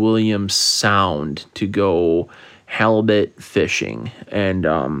Prince William Sound to go halibut fishing. And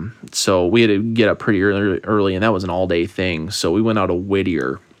so we had to get up pretty early, and that was an all-day thing. So we went out to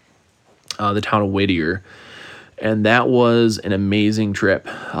Whittier, the town of Whittier. And that was an amazing trip.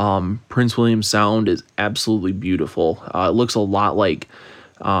 Prince William Sound is absolutely beautiful. It looks a lot like,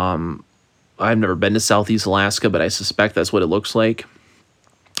 I've never been to Southeast Alaska, but I suspect that's what it looks like.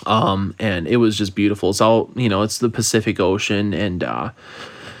 And it was just beautiful. It's all, it's the Pacific Ocean. And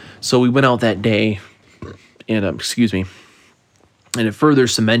so we went out that day, and and it further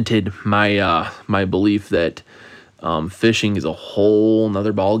cemented my belief that fishing is a whole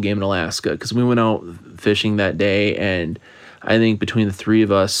nother ball game in Alaska, because we went out fishing that day, and I think between the three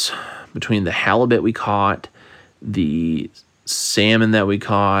of us, between the halibut we caught, the salmon that we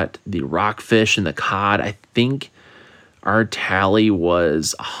caught, the rockfish, and the cod, I think our tally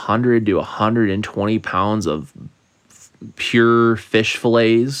was 100 to 120 pounds of pure fish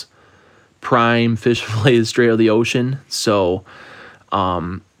fillets, prime fish fillets straight out of the ocean. So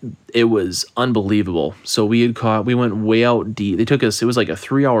it was unbelievable. So we went way out deep. It was like a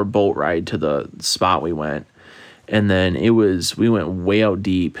 3-hour boat ride to the spot we went. And then we went way out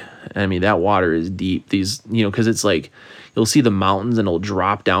deep. I mean, that water is deep. These, cause it's like, you'll see the mountains and it'll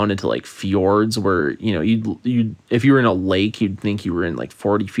drop down into like fjords where, you'd if you were in a lake, you'd think you were in like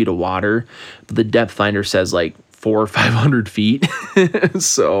 40 feet of water, but the depth finder says like 400 or 500 feet.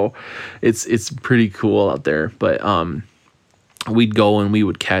 So it's pretty cool out there. But, we'd go and we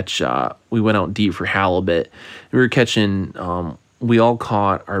would catch, we went out deep for halibut. We were catching, we all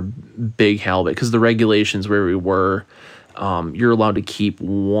caught our big halibut because the regulations where we were, you're allowed to keep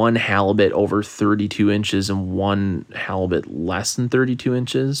one halibut over 32 inches and one halibut less than 32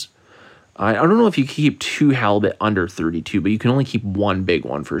 inches. I don't know if you keep two halibut under 32, but you can only keep one big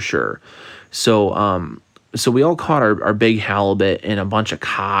one for sure. So, so we all caught our big halibut and a bunch of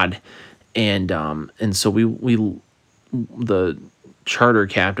cod. And so the charter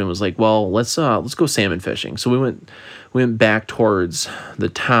captain was like, well, let's go salmon fishing. So we went back towards the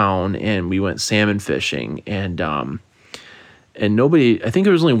town and we went salmon fishing, and nobody, I think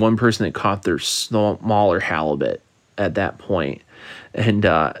there was only one person that caught their smaller halibut at that point. And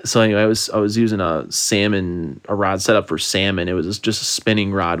so anyway, I was using a rod set up for salmon. It was just a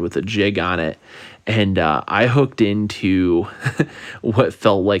spinning rod with a jig on it. And I hooked into what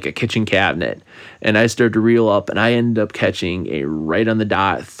felt like a kitchen cabinet. And I started to reel up, and I ended up catching a right on the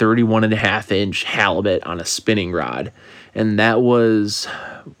dot 31.5-inch halibut on a spinning rod. And that was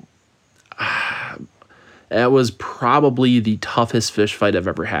probably the toughest fish fight I've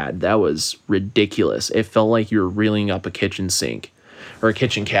ever had. That was ridiculous. It felt like you were reeling up a kitchen sink or a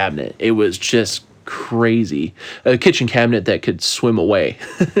kitchen cabinet. It was just crazy. A kitchen cabinet that could swim away.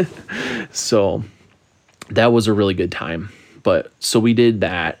 So that was a really good time. But so we did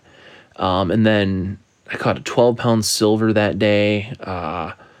that. And then I caught a 12-pound silver that day.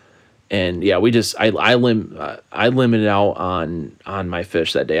 And yeah, I limited out on my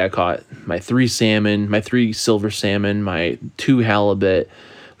fish that day. I caught my 3 salmon, my 3 silver salmon, my 2 halibut,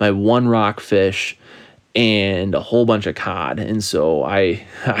 my 1 rockfish, and a whole bunch of cod. And so I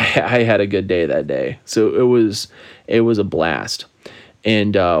had a good day that day. So it was a blast.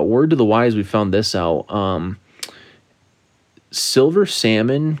 And word to the wise, we found this out. Silver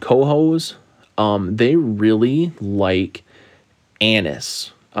salmon cohos, they really like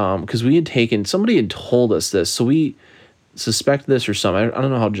anise. Because somebody had told us this, so we suspect this or something. I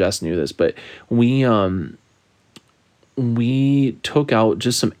don't know how Jess knew this, but we took out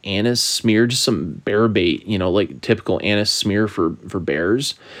just some anise smear, just some bear bait, like typical anise smear for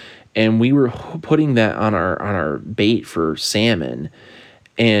bears. And we were putting that on our bait for salmon.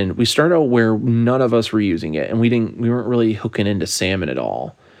 And we started out where none of us were using it, and we weren't really hooking into salmon at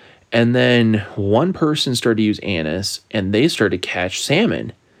all. And then one person started to use anise, and they started to catch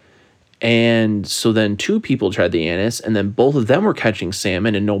salmon. And so then 2 people tried the anise, and then both of them were catching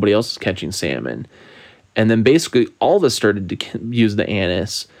salmon, and nobody else was catching salmon. And then basically all of us started to use the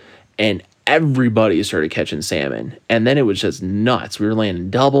anise, and everybody started catching salmon, and then it was just nuts. We were landing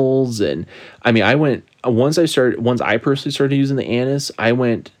doubles, and I mean, once I personally started using the anise,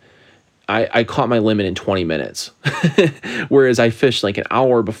 I caught my limit in 20 minutes, whereas I fished like an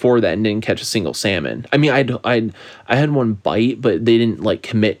hour before that and didn't catch a single salmon. I mean, I had one bite, but they didn't like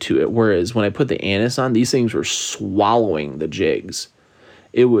commit to it. Whereas when I put the anise on, these things were swallowing the jigs.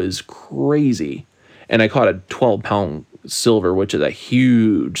 It was crazy, and I caught a 12-pound silver, which is a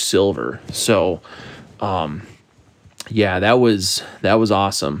huge silver. So yeah, that was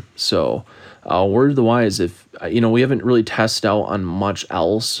awesome. So word of the wise, if we haven't really tested out on much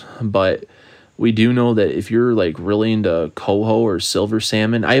else, but we do know that if you're like really into coho or silver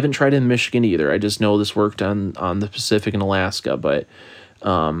salmon, I haven't tried it in Michigan either. I just know this worked on the Pacific and Alaska, but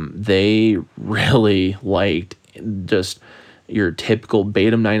they really liked just your typical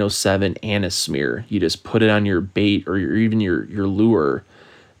Batum 907 anise smear. You just put it on your bait or even your lure.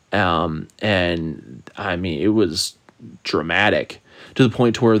 And I mean, it was dramatic to the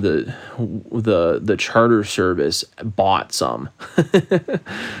point to where the charter service bought some.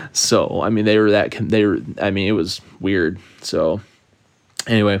 So, I mean, it was weird. So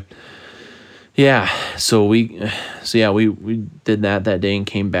anyway, yeah, so we did that day and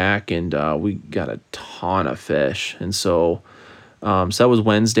came back, and we got a ton of fish. And so that was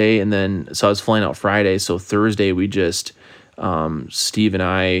Wednesday, and then so I was flying out Friday. So Thursday we just Steve and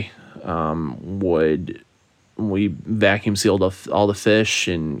I we vacuum sealed all the fish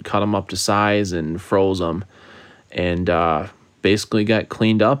and cut them up to size and froze them, and basically got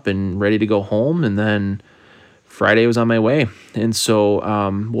cleaned up and ready to go home. And then Friday was on my way. And so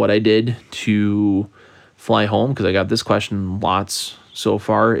what I did to fly home, because I got this question lots so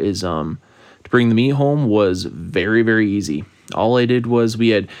far, is to bring the meat home was very, very easy. All I did was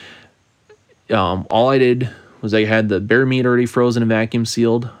I had the bear meat already frozen and vacuum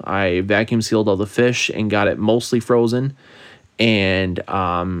sealed. I vacuum sealed all the fish and got it mostly frozen. And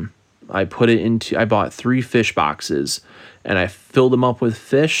I bought 3 fish boxes, and I filled them up with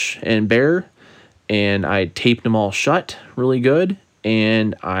fish and bear, and I taped them all shut really good,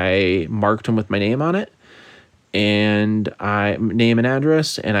 and I marked them with my name on it, and name and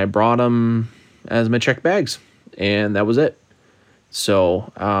address, and I brought them as my checked bags, and that was it.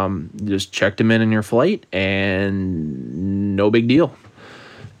 So just checked them in your flight, and no big deal.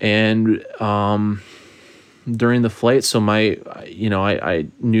 And during the flight, so I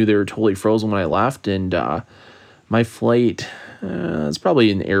knew they were totally frozen when I left, and my flight it's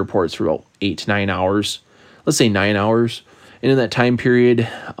probably in the airports for about 8 to 9 hours. Let's say 9 hours. And in that time period,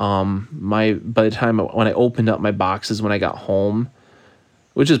 by the time when I opened up my boxes when I got home,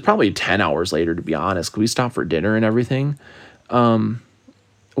 which is probably 10 hours later, to be honest, 'cause we stopped for dinner and everything. When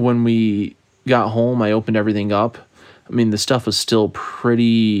we got home, I opened everything up. I mean, the stuff was still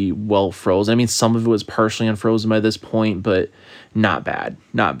pretty well frozen. I mean, some of it was partially unfrozen by this point, but not bad.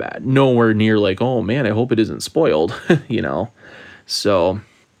 Nowhere near like, oh man, I hope it isn't spoiled, So,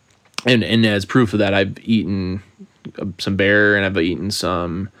 and as proof of that, I've eaten some bear, and I've eaten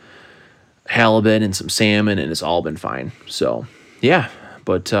some halibut and some salmon, and it's all been fine. So, yeah,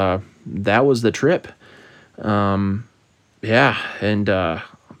 but that was the trip. Yeah, and I'll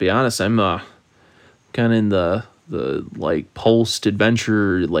be honest, I'm kind of in the like post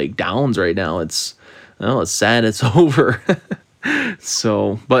adventure like downs right now. It's sad it's over.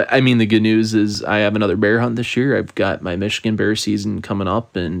 So, but I mean, the good news is I have another bear hunt this year. I've got my Michigan bear season coming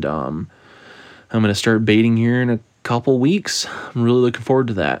up, and I'm gonna start baiting here in a couple weeks. I'm really looking forward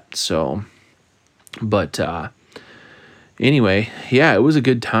to that. So, but anyway, yeah, it was a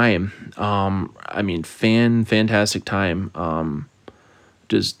good time. I mean, fantastic time.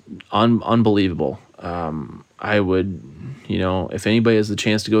 Just unbelievable. I would, if anybody has the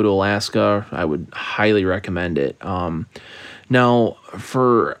chance to go to Alaska, I would highly recommend it. Now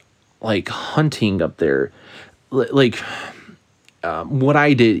for like hunting up there, what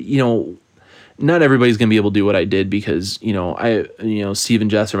I did, not everybody's going to be able to do what I did, because, Steve and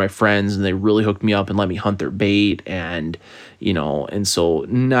Jess are my friends, and they really hooked me up and let me hunt their bait, and, and so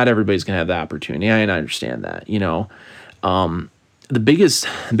not everybody's going to have the opportunity. And I understand that, the biggest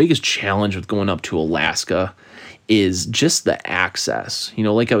challenge with going up to Alaska is just the access.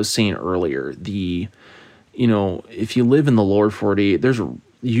 Like I was saying earlier, if you live in the lower 48, there's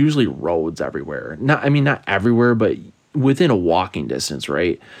usually roads everywhere. Not everywhere, but within a walking distance,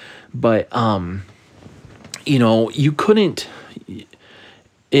 right? But you couldn't.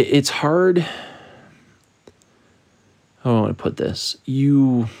 It's hard. How do I want to put this?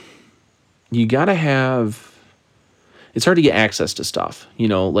 You gotta have. It's hard to get access to stuff,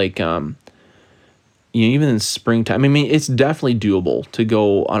 even in springtime, I mean, it's definitely doable to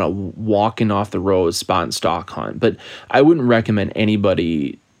go on a walking off the road spot and stalk hunt, but I wouldn't recommend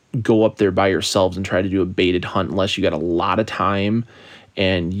anybody go up there by yourselves and try to do a baited hunt unless you got a lot of time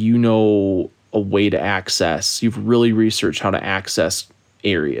and a way to access. You've really researched how to access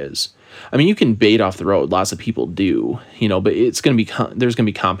areas. I mean, you can bait off the road. Lots of people do, but there's going to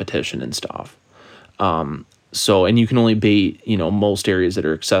be competition and stuff. So, and you can only bait, most areas that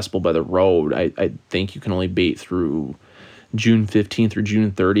are accessible by the road. I think you can only bait through June 15th or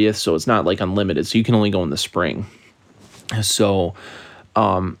June 30th. So it's not like unlimited. So you can only go in the spring. So,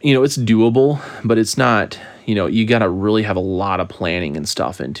 it's doable, but it's not, you got to really have a lot of planning and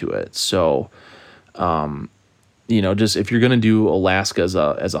stuff into it. So, just if you're going to do Alaska as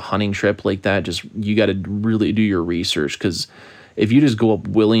a hunting trip like that, you got to really do your research, because if you just go up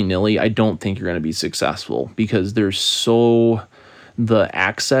willy-nilly, I don't think you're going to be successful, because the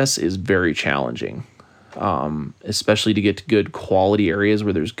access is very challenging, especially to get to good quality areas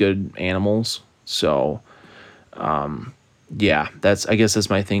where there's good animals. So, yeah, I guess that's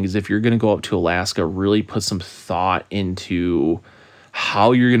my thing, is if you're going to go up to Alaska, really put some thought into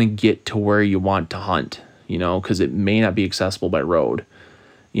how you're going to get to where you want to hunt, because it may not be accessible by road,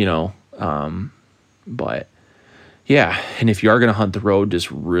 but yeah. And if you are going to hunt the road,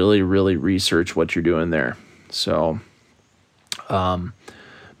 just really, really research what you're doing there. So, but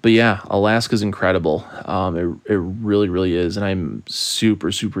yeah, Alaska's incredible. It really, really is. And I'm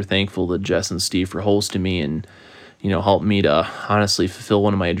super, super thankful to Jess and Steve for hosting me and, helped me to honestly fulfill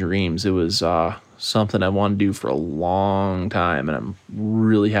one of my dreams. It was, something I wanted to do for a long time, and I'm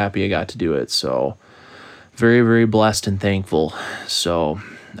really happy I got to do it. So very, very blessed and thankful. So,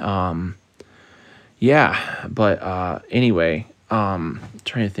 yeah, but anyway, trying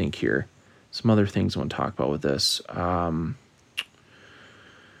to think here. Some other things I want to talk about with this.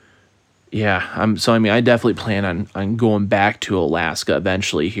 Yeah, I definitely plan on going back to Alaska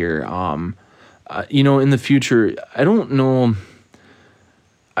eventually here. In the future, I don't know.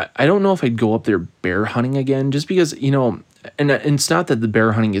 I don't know if I'd go up there bear hunting again, just because, and it's not that the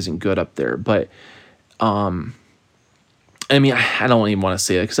bear hunting isn't good up there, but, I mean, I don't even want to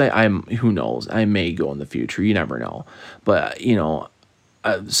say that, because who knows, I may go in the future, you never know. But,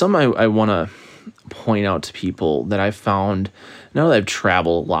 something I want to point out to people that I've found, now that I've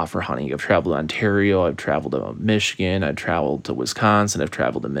traveled a lot for hunting, I've traveled to Ontario, I've traveled to Michigan, I've traveled to Wisconsin, I've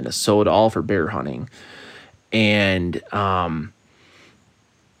traveled to Minnesota, all for bear hunting. And,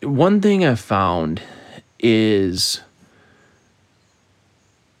 one thing I've found is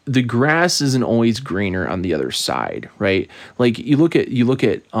the grass isn't always greener on the other side, right? Like you look at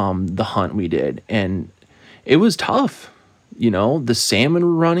the hunt we did, and it was tough. The salmon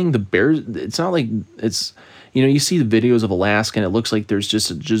were running, the bears. It's not like it's, you see the videos of Alaska and it looks like there's just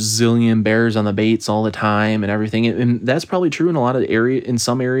a gazillion bears on the baits all the time and everything. And that's probably true in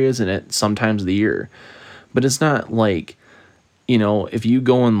some areas and at some times of the year, but it's not like, if you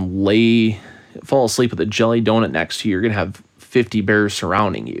go and fall asleep with a jelly donut next to you, you're going to have 50 bears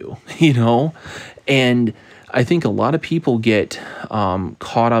surrounding you, And I think a lot of people get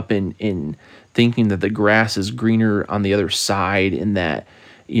caught up in thinking that the grass is greener on the other side, and that,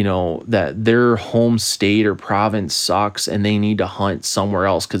 that their home state or province sucks and they need to hunt somewhere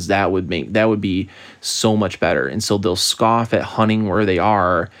else because that would be so much better. And so they'll scoff at hunting where they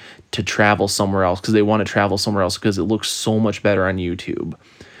are to travel somewhere else, because they want to travel somewhere else because it looks so much better on YouTube.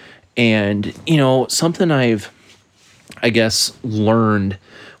 And, something I guess learned,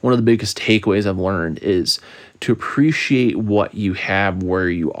 one of the biggest takeaways I've learned is to appreciate what you have where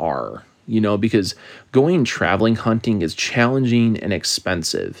you are, because going traveling hunting is challenging and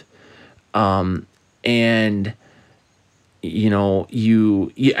expensive. And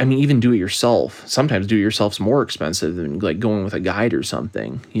even do it yourself. Sometimes do it yourself is more expensive than like going with a guide or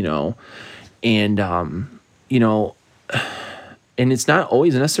something, and, and it's not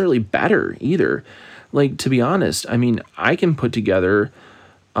always necessarily better either. Like, to be honest, I mean, I can put together,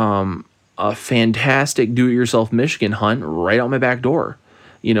 a fantastic do-it-yourself Michigan hunt right out my back door.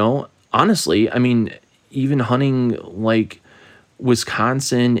 Honestly, I mean, even hunting like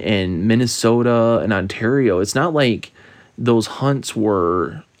Wisconsin and Minnesota and Ontario, it's not like those hunts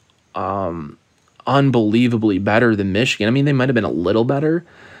were unbelievably better than Michigan. I mean, they might have been a little better,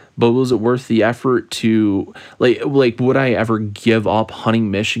 but was it worth the effort to like would I ever give up hunting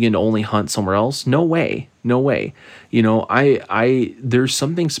Michigan to only hunt somewhere else? No way. I there's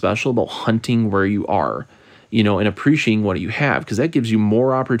something special about hunting where you are, and appreciating what you have, because that gives you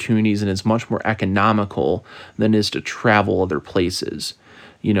more opportunities and it's much more economical than it is to travel other places,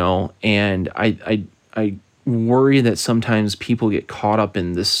 and I worry that sometimes people get caught up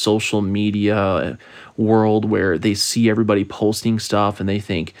in this social media world where they see everybody posting stuff and they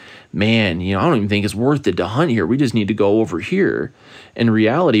think, man, I don't even think it's worth it to hunt here. We just need to go over here. In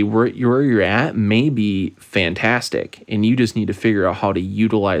reality, where you're at may be fantastic, and you just need to figure out how to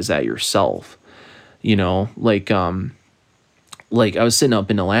utilize that yourself. Like I was sitting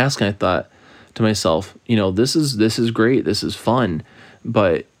up in Alaska and I thought to myself, this is great. This is fun.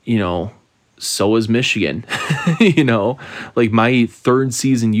 But, so is Michigan. Like my third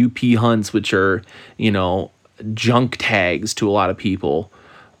season UP hunts, which are, junk tags to a lot of people.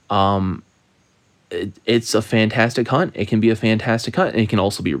 It's a fantastic hunt. It can be a fantastic hunt, and it can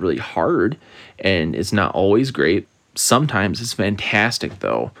also be really hard, and it's not always great. Sometimes it's fantastic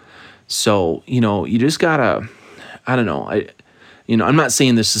though. So, you just gotta, I don't know. I'm not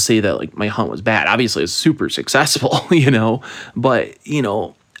saying this to say that like my hunt was bad. Obviously it's super successful, but,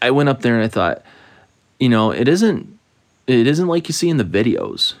 I went up there and I thought, it isn't like you see in the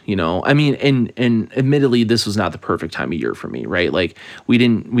videos, I mean, and admittedly, this was not the perfect time of year for me, right? Like we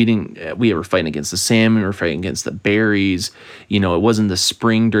were fighting against the salmon, we were fighting against the berries, it wasn't the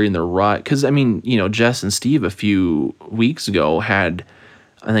spring during the rut. Cause I mean, Jess and Steve a few weeks ago had,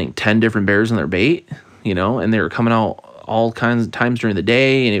 I think 10 different bears on their bait, and they were coming out all kinds of times during the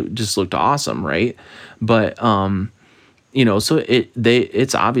day, and it just looked awesome. Right. But, so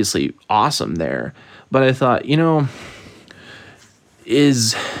it's obviously awesome there, but I thought,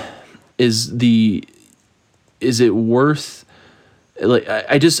 is it worth, like,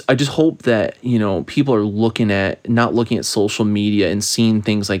 I just hope that, people are not looking at social media and seeing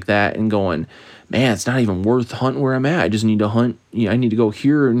things like that and going, man, it's not even worth hunting where I'm at. I just need to hunt. I need to go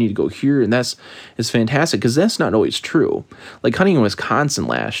here. I need to go here. And it's fantastic, because that's not always true. Like hunting in Wisconsin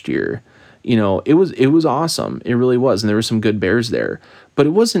last year, it was awesome. It really was. And there were some good bears there, but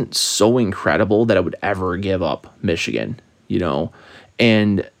it wasn't so incredible that I would ever give up Michigan,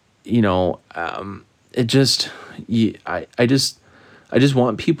 and, it just, I just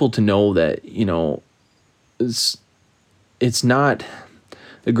want people to know that, it's not,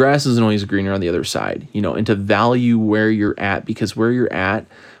 the grass isn't always greener on the other side, and to value where you're at, because where you're at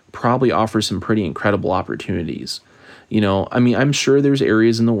probably offers some pretty incredible opportunities. I mean, I'm sure there's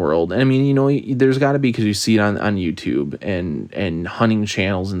areas in the world, and I mean, there's got to be, because you see it on YouTube and hunting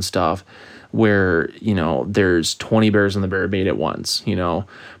channels and stuff, where, there's 20 bears on the bear bait at once,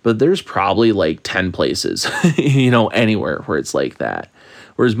 but there's probably like 10 places, anywhere where it's like that.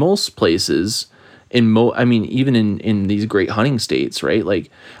 Whereas most places I mean, even in these great hunting states, right?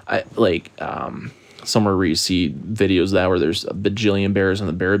 Somewhere where you see videos of that where there's a bajillion bears on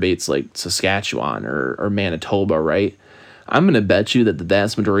the bear baits, like Saskatchewan or Manitoba, right? I'm going to bet you that the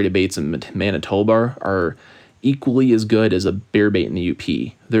vast majority of baits in Manitoba are equally as good as a bear bait in the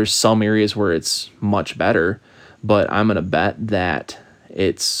UP. There's some areas where it's much better, but I'm going to bet that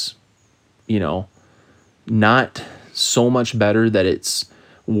it's, not so much better that it's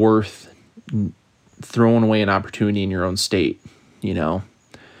worth throwing away an opportunity in your own state,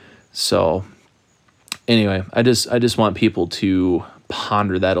 So anyway, I just want people to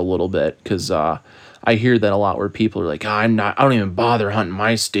ponder that a little bit, because I hear that a lot, where people are like, I don't even bother hunting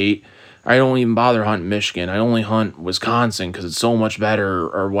my state. I don't even bother hunting Michigan. I only hunt Wisconsin because it's so much better,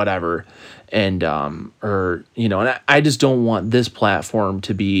 or whatever. And, and I just don't want this platform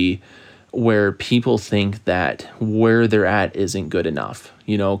to be where people think that where they're at isn't good enough,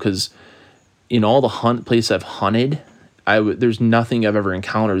 because in all the places I've hunted, there's nothing I've ever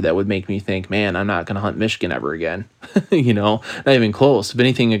encountered that would make me think, man, I'm not going to hunt Michigan ever again. Not even close. If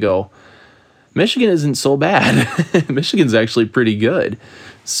anything, I go, Michigan isn't so bad. Michigan's actually pretty good.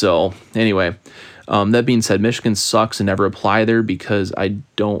 So anyway, that being said, Michigan sucks, and never apply there, because I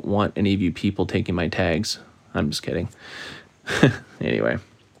don't want any of you people taking my tags. I'm just kidding. Anyway,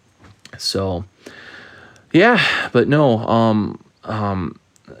 so yeah, but no,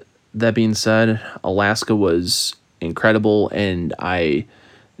 that being said, Alaska was incredible, and I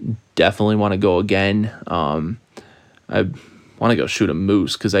definitely want to go again. I want to go shoot a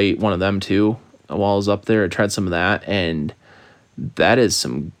moose, because I ate one of them too while I was up there. I tried some of that, and that is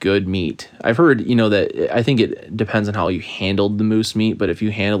some good meat. I've heard, that I think it depends on how you handled the moose meat, but if you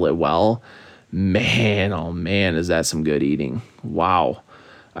handle it well, man, oh man, is that some good eating. Wow.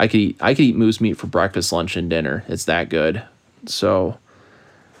 I could eat moose meat for breakfast, lunch, and dinner. It's that good. So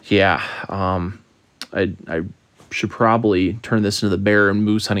yeah, I should probably turn this into the bear and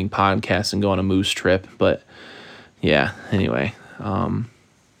moose hunting podcast and go on a moose trip. But yeah, anyway,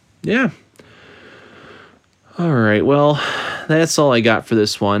 yeah. All right, well, that's all I got for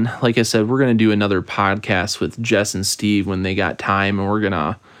this one. Like I said, we're going to do another podcast with Jess and Steve when they got time, and we're going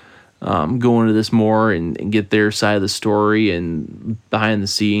to go into this more and get their side of the story and behind the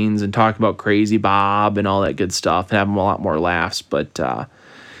scenes and talk about Crazy Bob and all that good stuff and have a lot more laughs. But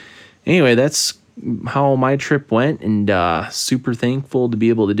anyway, that's how my trip went, and super thankful to be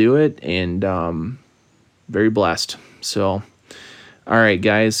able to do it, and very blessed. So, all right,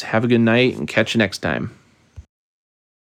 guys, have a good night and catch you next time.